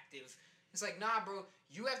revolutionary, active... It's like, nah, bro,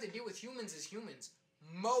 you have to deal with humans as humans.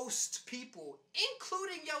 Most people,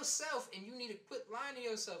 including yourself, and you need to quit lying to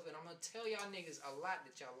yourself, and I'm going to tell y'all niggas a lot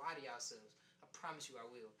that y'all lie to yourselves. I promise you I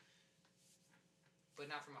will. But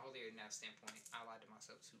not from a holier than thou standpoint. I lie to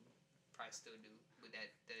myself too. Probably still do, but that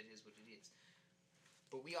is what it is.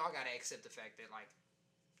 But we all got to accept the fact that, like,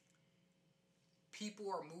 people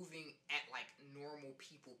are moving at, like, normal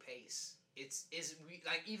people pace. We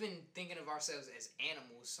like, even thinking of ourselves as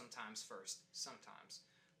animals sometimes.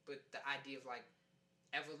 But the idea of, like,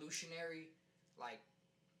 evolutionary, like,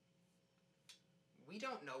 we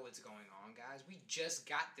don't know what's going on, guys. We just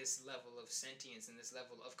got this level of sentience and this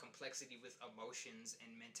level of complexity with emotions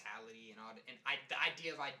and mentality and all that, and the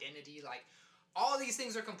idea of identity, like, all these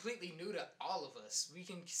things are completely new to all of us. We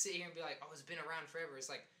can sit here and be like, oh, it's been around forever. It's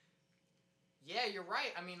like, yeah, you're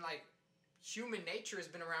right. I mean, like, human nature has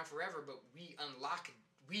been around forever, but we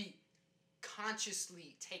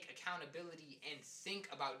consciously take accountability and think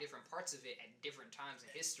about different parts of it at different times in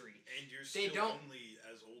history. And you're still only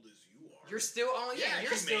as old as you are. You're still only,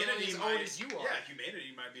 you're still only as old as you are. Yeah, humanity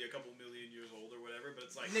might be a couple million years old or whatever, but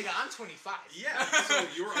it's like... Nigga, I'm 25. Yeah, so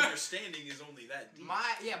your understanding is only that deep. My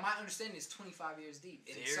understanding is 25 years deep.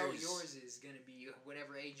 And so yours is going to be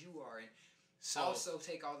whatever age you are. And also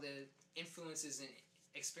take all the influences and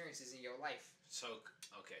experiences in your life. So,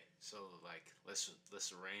 okay. So, like, let's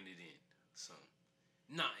rein it in. So,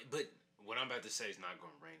 nah, but what I'm about to say is not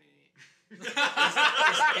going to rein it in.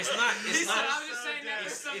 It's not. I'm just saying that for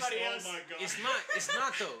somebody else. Oh my God. It's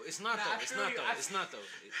not though. It's not though.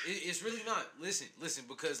 It's really not. Listen,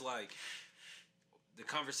 because, like, the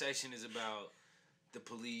conversation is about the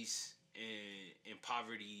police and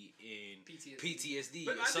poverty and PTSD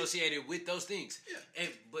associated with those things. Yeah.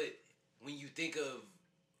 But when you think of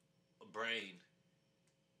a brain,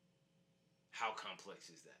 how complex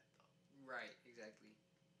is that? Right, exactly.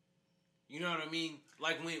 You know what I mean?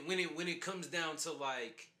 Like, when it comes down to,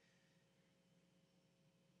 like,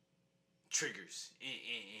 triggers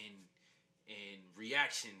and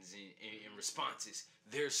reactions and responses,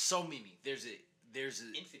 there's so many. There's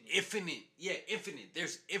infinite.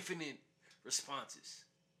 There's infinite responses.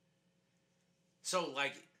 So,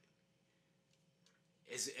 like,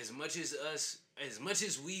 as much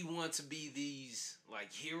as we want to be these,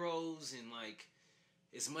 like, heroes, and, like,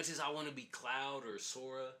 as much as I want to be Cloud or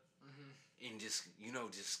Sora, and just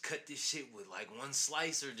cut this shit with, like, one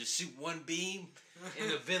slice, or just shoot one beam and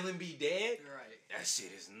the villain be dead, right? That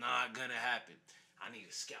shit is not gonna happen. I need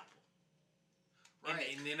a scalpel.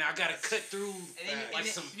 Right. And then I gotta cut through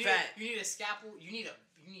some fat. You need a scalpel. You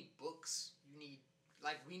need books.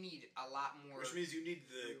 We need a lot more. Which means you need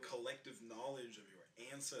the collective knowledge of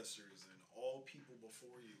your ancestors and all people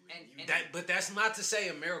before you. But that's not to say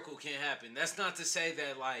a miracle can't happen. That's not to say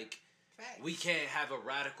that, like, we can't have a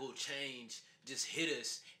radical change just hit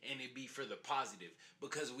us and it be for the positive.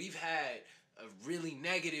 Because we've had a really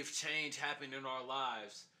negative change happen in our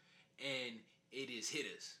lives and it has hit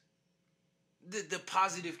us. The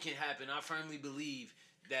positive can happen. I firmly believe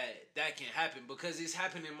that can happen because it's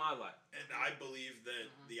happened in my life. And I believe that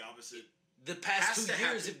the opposite. The past 2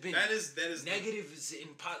 years have been that is negative.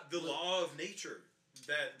 The law of nature.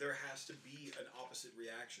 that there has to be an opposite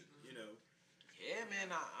reaction. You know. Yeah, man.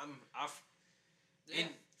 Yeah,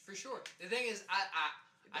 for sure. The thing is,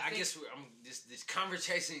 I think, guess this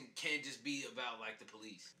conversation can't just be about like the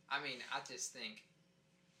police. I mean, I just think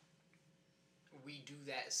we do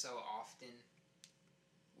that so often,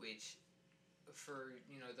 which, for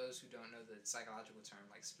those who don't know the psychological term,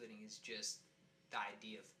 like splitting is just the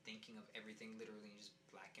idea of thinking of everything literally in just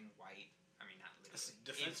black and white. I mean, not literally. It's a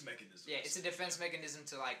defense mechanism. Yeah, it's a defense mechanism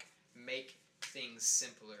to like make things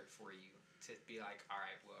simpler for you. To be like, all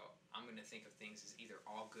right, well, I'm gonna think of things as either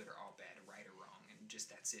all good or all bad, right or wrong, and just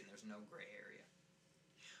that's it. And there's no gray area.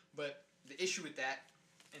 But the issue with that,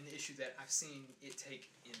 and the issue that I've seen it take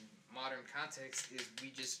in modern context, is we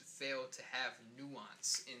just fail to have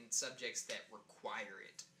nuance in subjects that require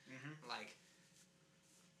it. Mm-hmm. Like,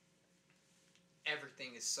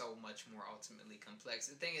 everything is so much more ultimately complex.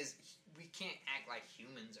 The thing is, we can't act like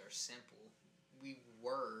humans are simple. We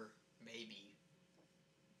were, maybe,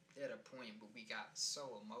 at a point, but we got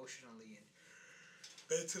so emotionally and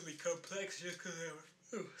mentally complex just because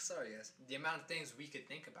sorry guys, the amount of things we could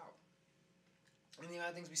think about, and the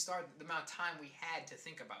amount of things the amount of time we had to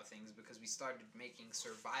think about things, because we started making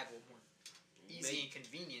survival more easy and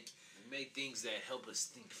convenient. We made things that help us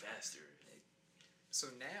think faster. So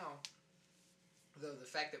now, though, the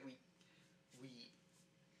fact that we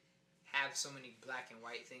have so many black and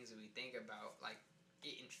white things that we think about, like,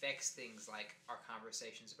 it infects things like our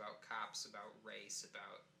conversations about cops, about race,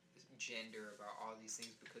 about gender, about all these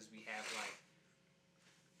things, because we have like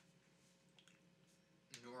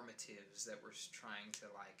normatives that we're trying to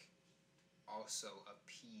like also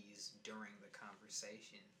appease during the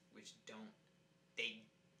conversation, which they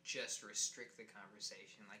just restrict the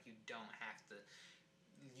conversation. Like, you don't have to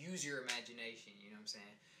use your imagination, you know what I'm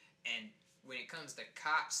saying? And when it comes to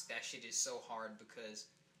cops, that shit is so hard because,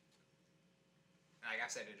 like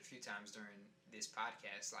I've said it a few times during this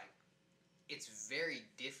podcast, like, it's very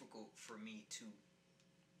difficult for me to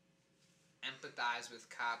empathize with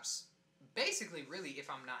cops. Basically, really, if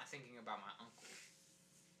I'm not thinking about my uncle.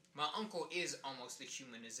 My uncle is almost the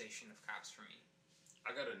humanization of cops for me.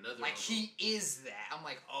 I got another like, uncle. he is that. I'm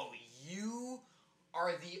like, oh, you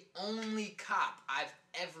are the only cop I've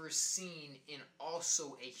ever seen in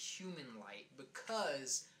also a human light,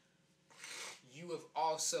 because you have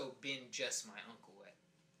also been just my uncle at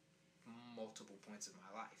multiple points of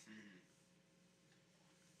my life. Mm-hmm.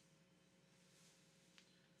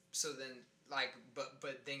 So then, like,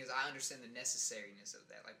 but thing is, I understand the necessariness of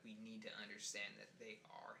that. Like, we need to understand that they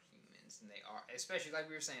are humans, and they are, especially like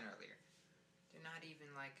we were saying earlier, they're not even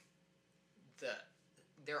like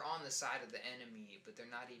they're on the side of the enemy, but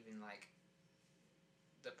they're not even like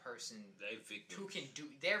the person who can do.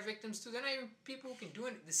 They're victims too. They're not even people who can do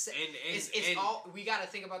it. The same. It's all, we got to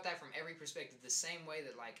think about that from every perspective. The same way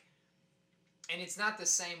that, like, and it's not the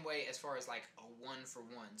same way as far as like a one for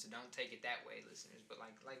one. So don't take it that way, listeners. But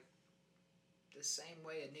like the same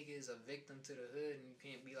way a nigga is a victim to the hood, and you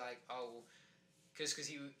can't be like, oh, because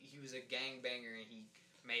he was a gangbanger and he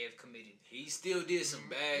may have committed. He still did some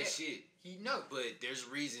bad shit. But there's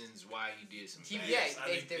reasons why he did some bad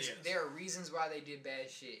shit. There are reasons why they did bad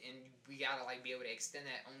shit, and we gotta like be able to extend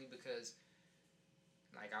that only because,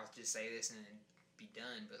 like, I'll just say this and then be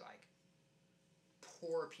done, but like,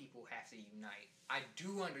 poor people have to unite. I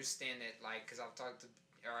do understand that, like, because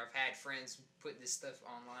I've had friends put this stuff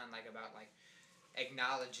online, like, about like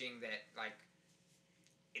acknowledging that, like,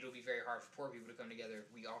 it'll be very hard for poor people to come together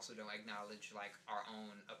if we also don't acknowledge, like, our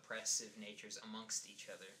own oppressive natures amongst each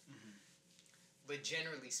other. Mm-hmm. But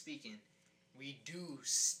generally speaking, we do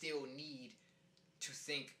still need to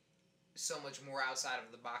think so much more outside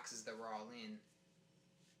of the boxes that we're all in,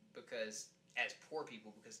 because as poor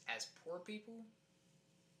people,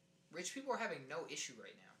 rich people are having no issue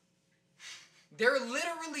right now. They're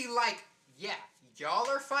literally like, yeah, y'all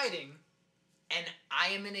are fighting, and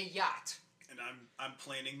I am in a yacht. And I'm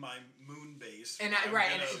planning my moon base. And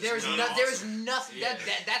there's nothing. Yeah.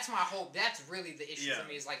 That's my hope. That's really the issue for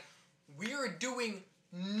me. Is like, we are doing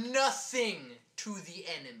nothing to the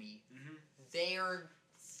enemy. Mm-hmm. They're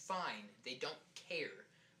fine. They don't care.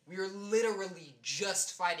 We are literally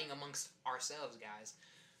just fighting amongst ourselves, guys.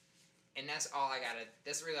 And that's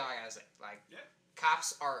really all I gotta say. Like,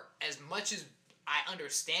 cops are, as much as I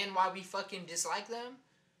understand why we fucking dislike them,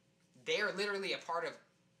 they are literally a part of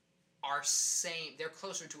they're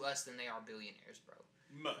closer to us than they are billionaires, bro.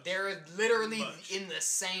 Much. They're literally in the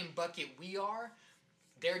same bucket we are.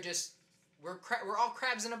 They're just, we're all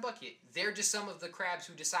crabs in a bucket. They're just some of the crabs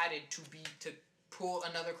who decided to pull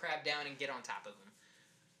another crab down and get on top of them.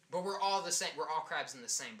 But we're all the same. We're all crabs in the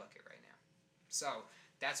same bucket right now. So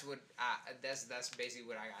that's basically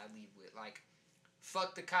what I gotta leave with. Like,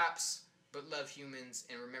 fuck the cops, but love humans,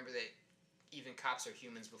 and remember that even cops are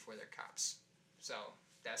humans before they're cops. So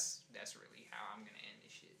that's really how I'm gonna end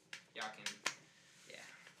this shit. Y'all can, yeah.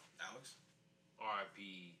 Alex?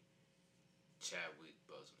 R.I.P. Chadwick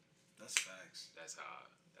Boseman. That's facts. That's how.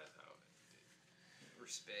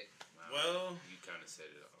 Respect. Well, you kind of said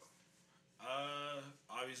it all.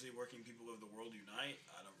 Obviously, working people of the world unite.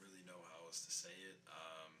 I don't really know how else to say it.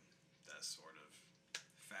 That's sort of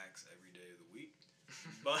facts every day of the week.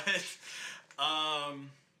 But,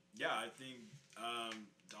 yeah, I think,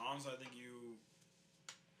 Doms, I think you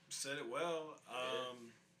said it well.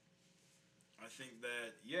 I think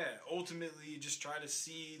that, ultimately, just try to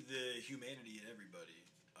see the humanity in everybody,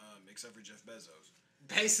 except for Jeff Bezos.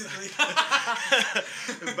 Basically.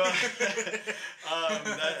 But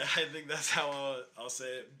I think that's how I'll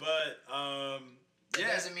say it. But that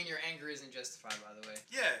doesn't mean your anger isn't justified, by the way.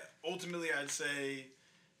 Yeah, ultimately I'd say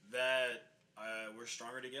that we're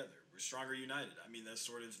stronger together. We're stronger united. I mean, that's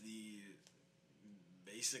sort of the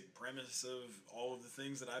basic premise of all of the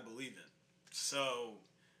things that I believe in. So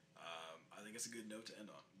I think it's a good note to end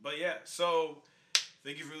on. But yeah, so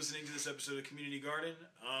thank you for listening to this episode of Community Garden.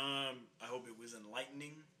 I hope it was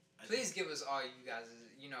enlightening. Please give us all you guys,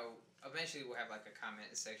 eventually we'll have like a comment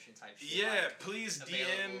section type shit. Yeah, like, please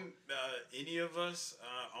available. DM any of us.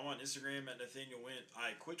 I'm on Instagram at Nathaniel Wint.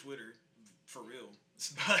 I quit Twitter, for real.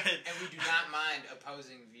 But and we do not mind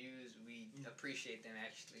opposing views. We appreciate them,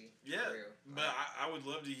 actually. Yeah, for real. But I would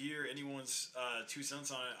love to hear anyone's 2 cents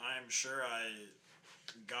on it. I'm sure I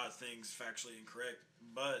got things factually incorrect,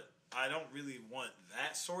 but I don't really want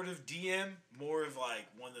that sort of DM. More of like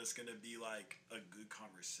one that's gonna be like a good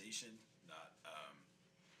conversation. Not.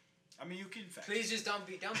 I mean, you can fact. Please just don't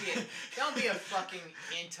be a fucking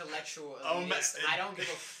intellectual elitist. I don't give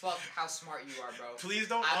a fuck how smart you are, bro. Please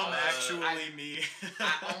don't me.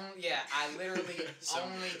 I literally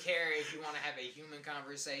only care if you want to have a human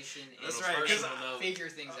conversation. That's right. Because figure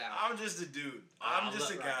things out. I'm just a dude. I'm just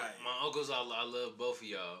a guy. My uncles, I love both of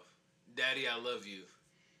y'all. Daddy, I love you.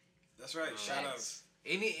 That's right. Shout outs.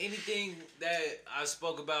 Anything that I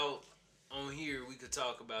spoke about on here, we could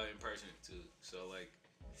talk about in person too. So like.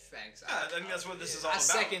 Facts. I think that's what this is all about. I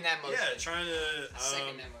second that motion. Yeah, trying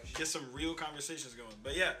to get some real conversations going.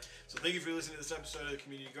 But yeah, so thank you for listening to this episode of the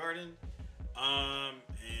Community Garden. And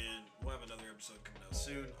we'll have another episode coming out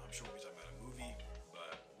soon. I'm sure we'll be talking about a movie.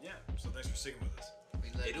 But yeah, so thanks for sticking with us.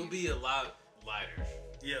 It'll be a lot lighter.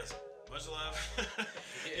 Yes. Much love.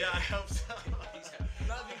 Yeah, I hope so.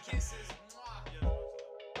 Love and kisses.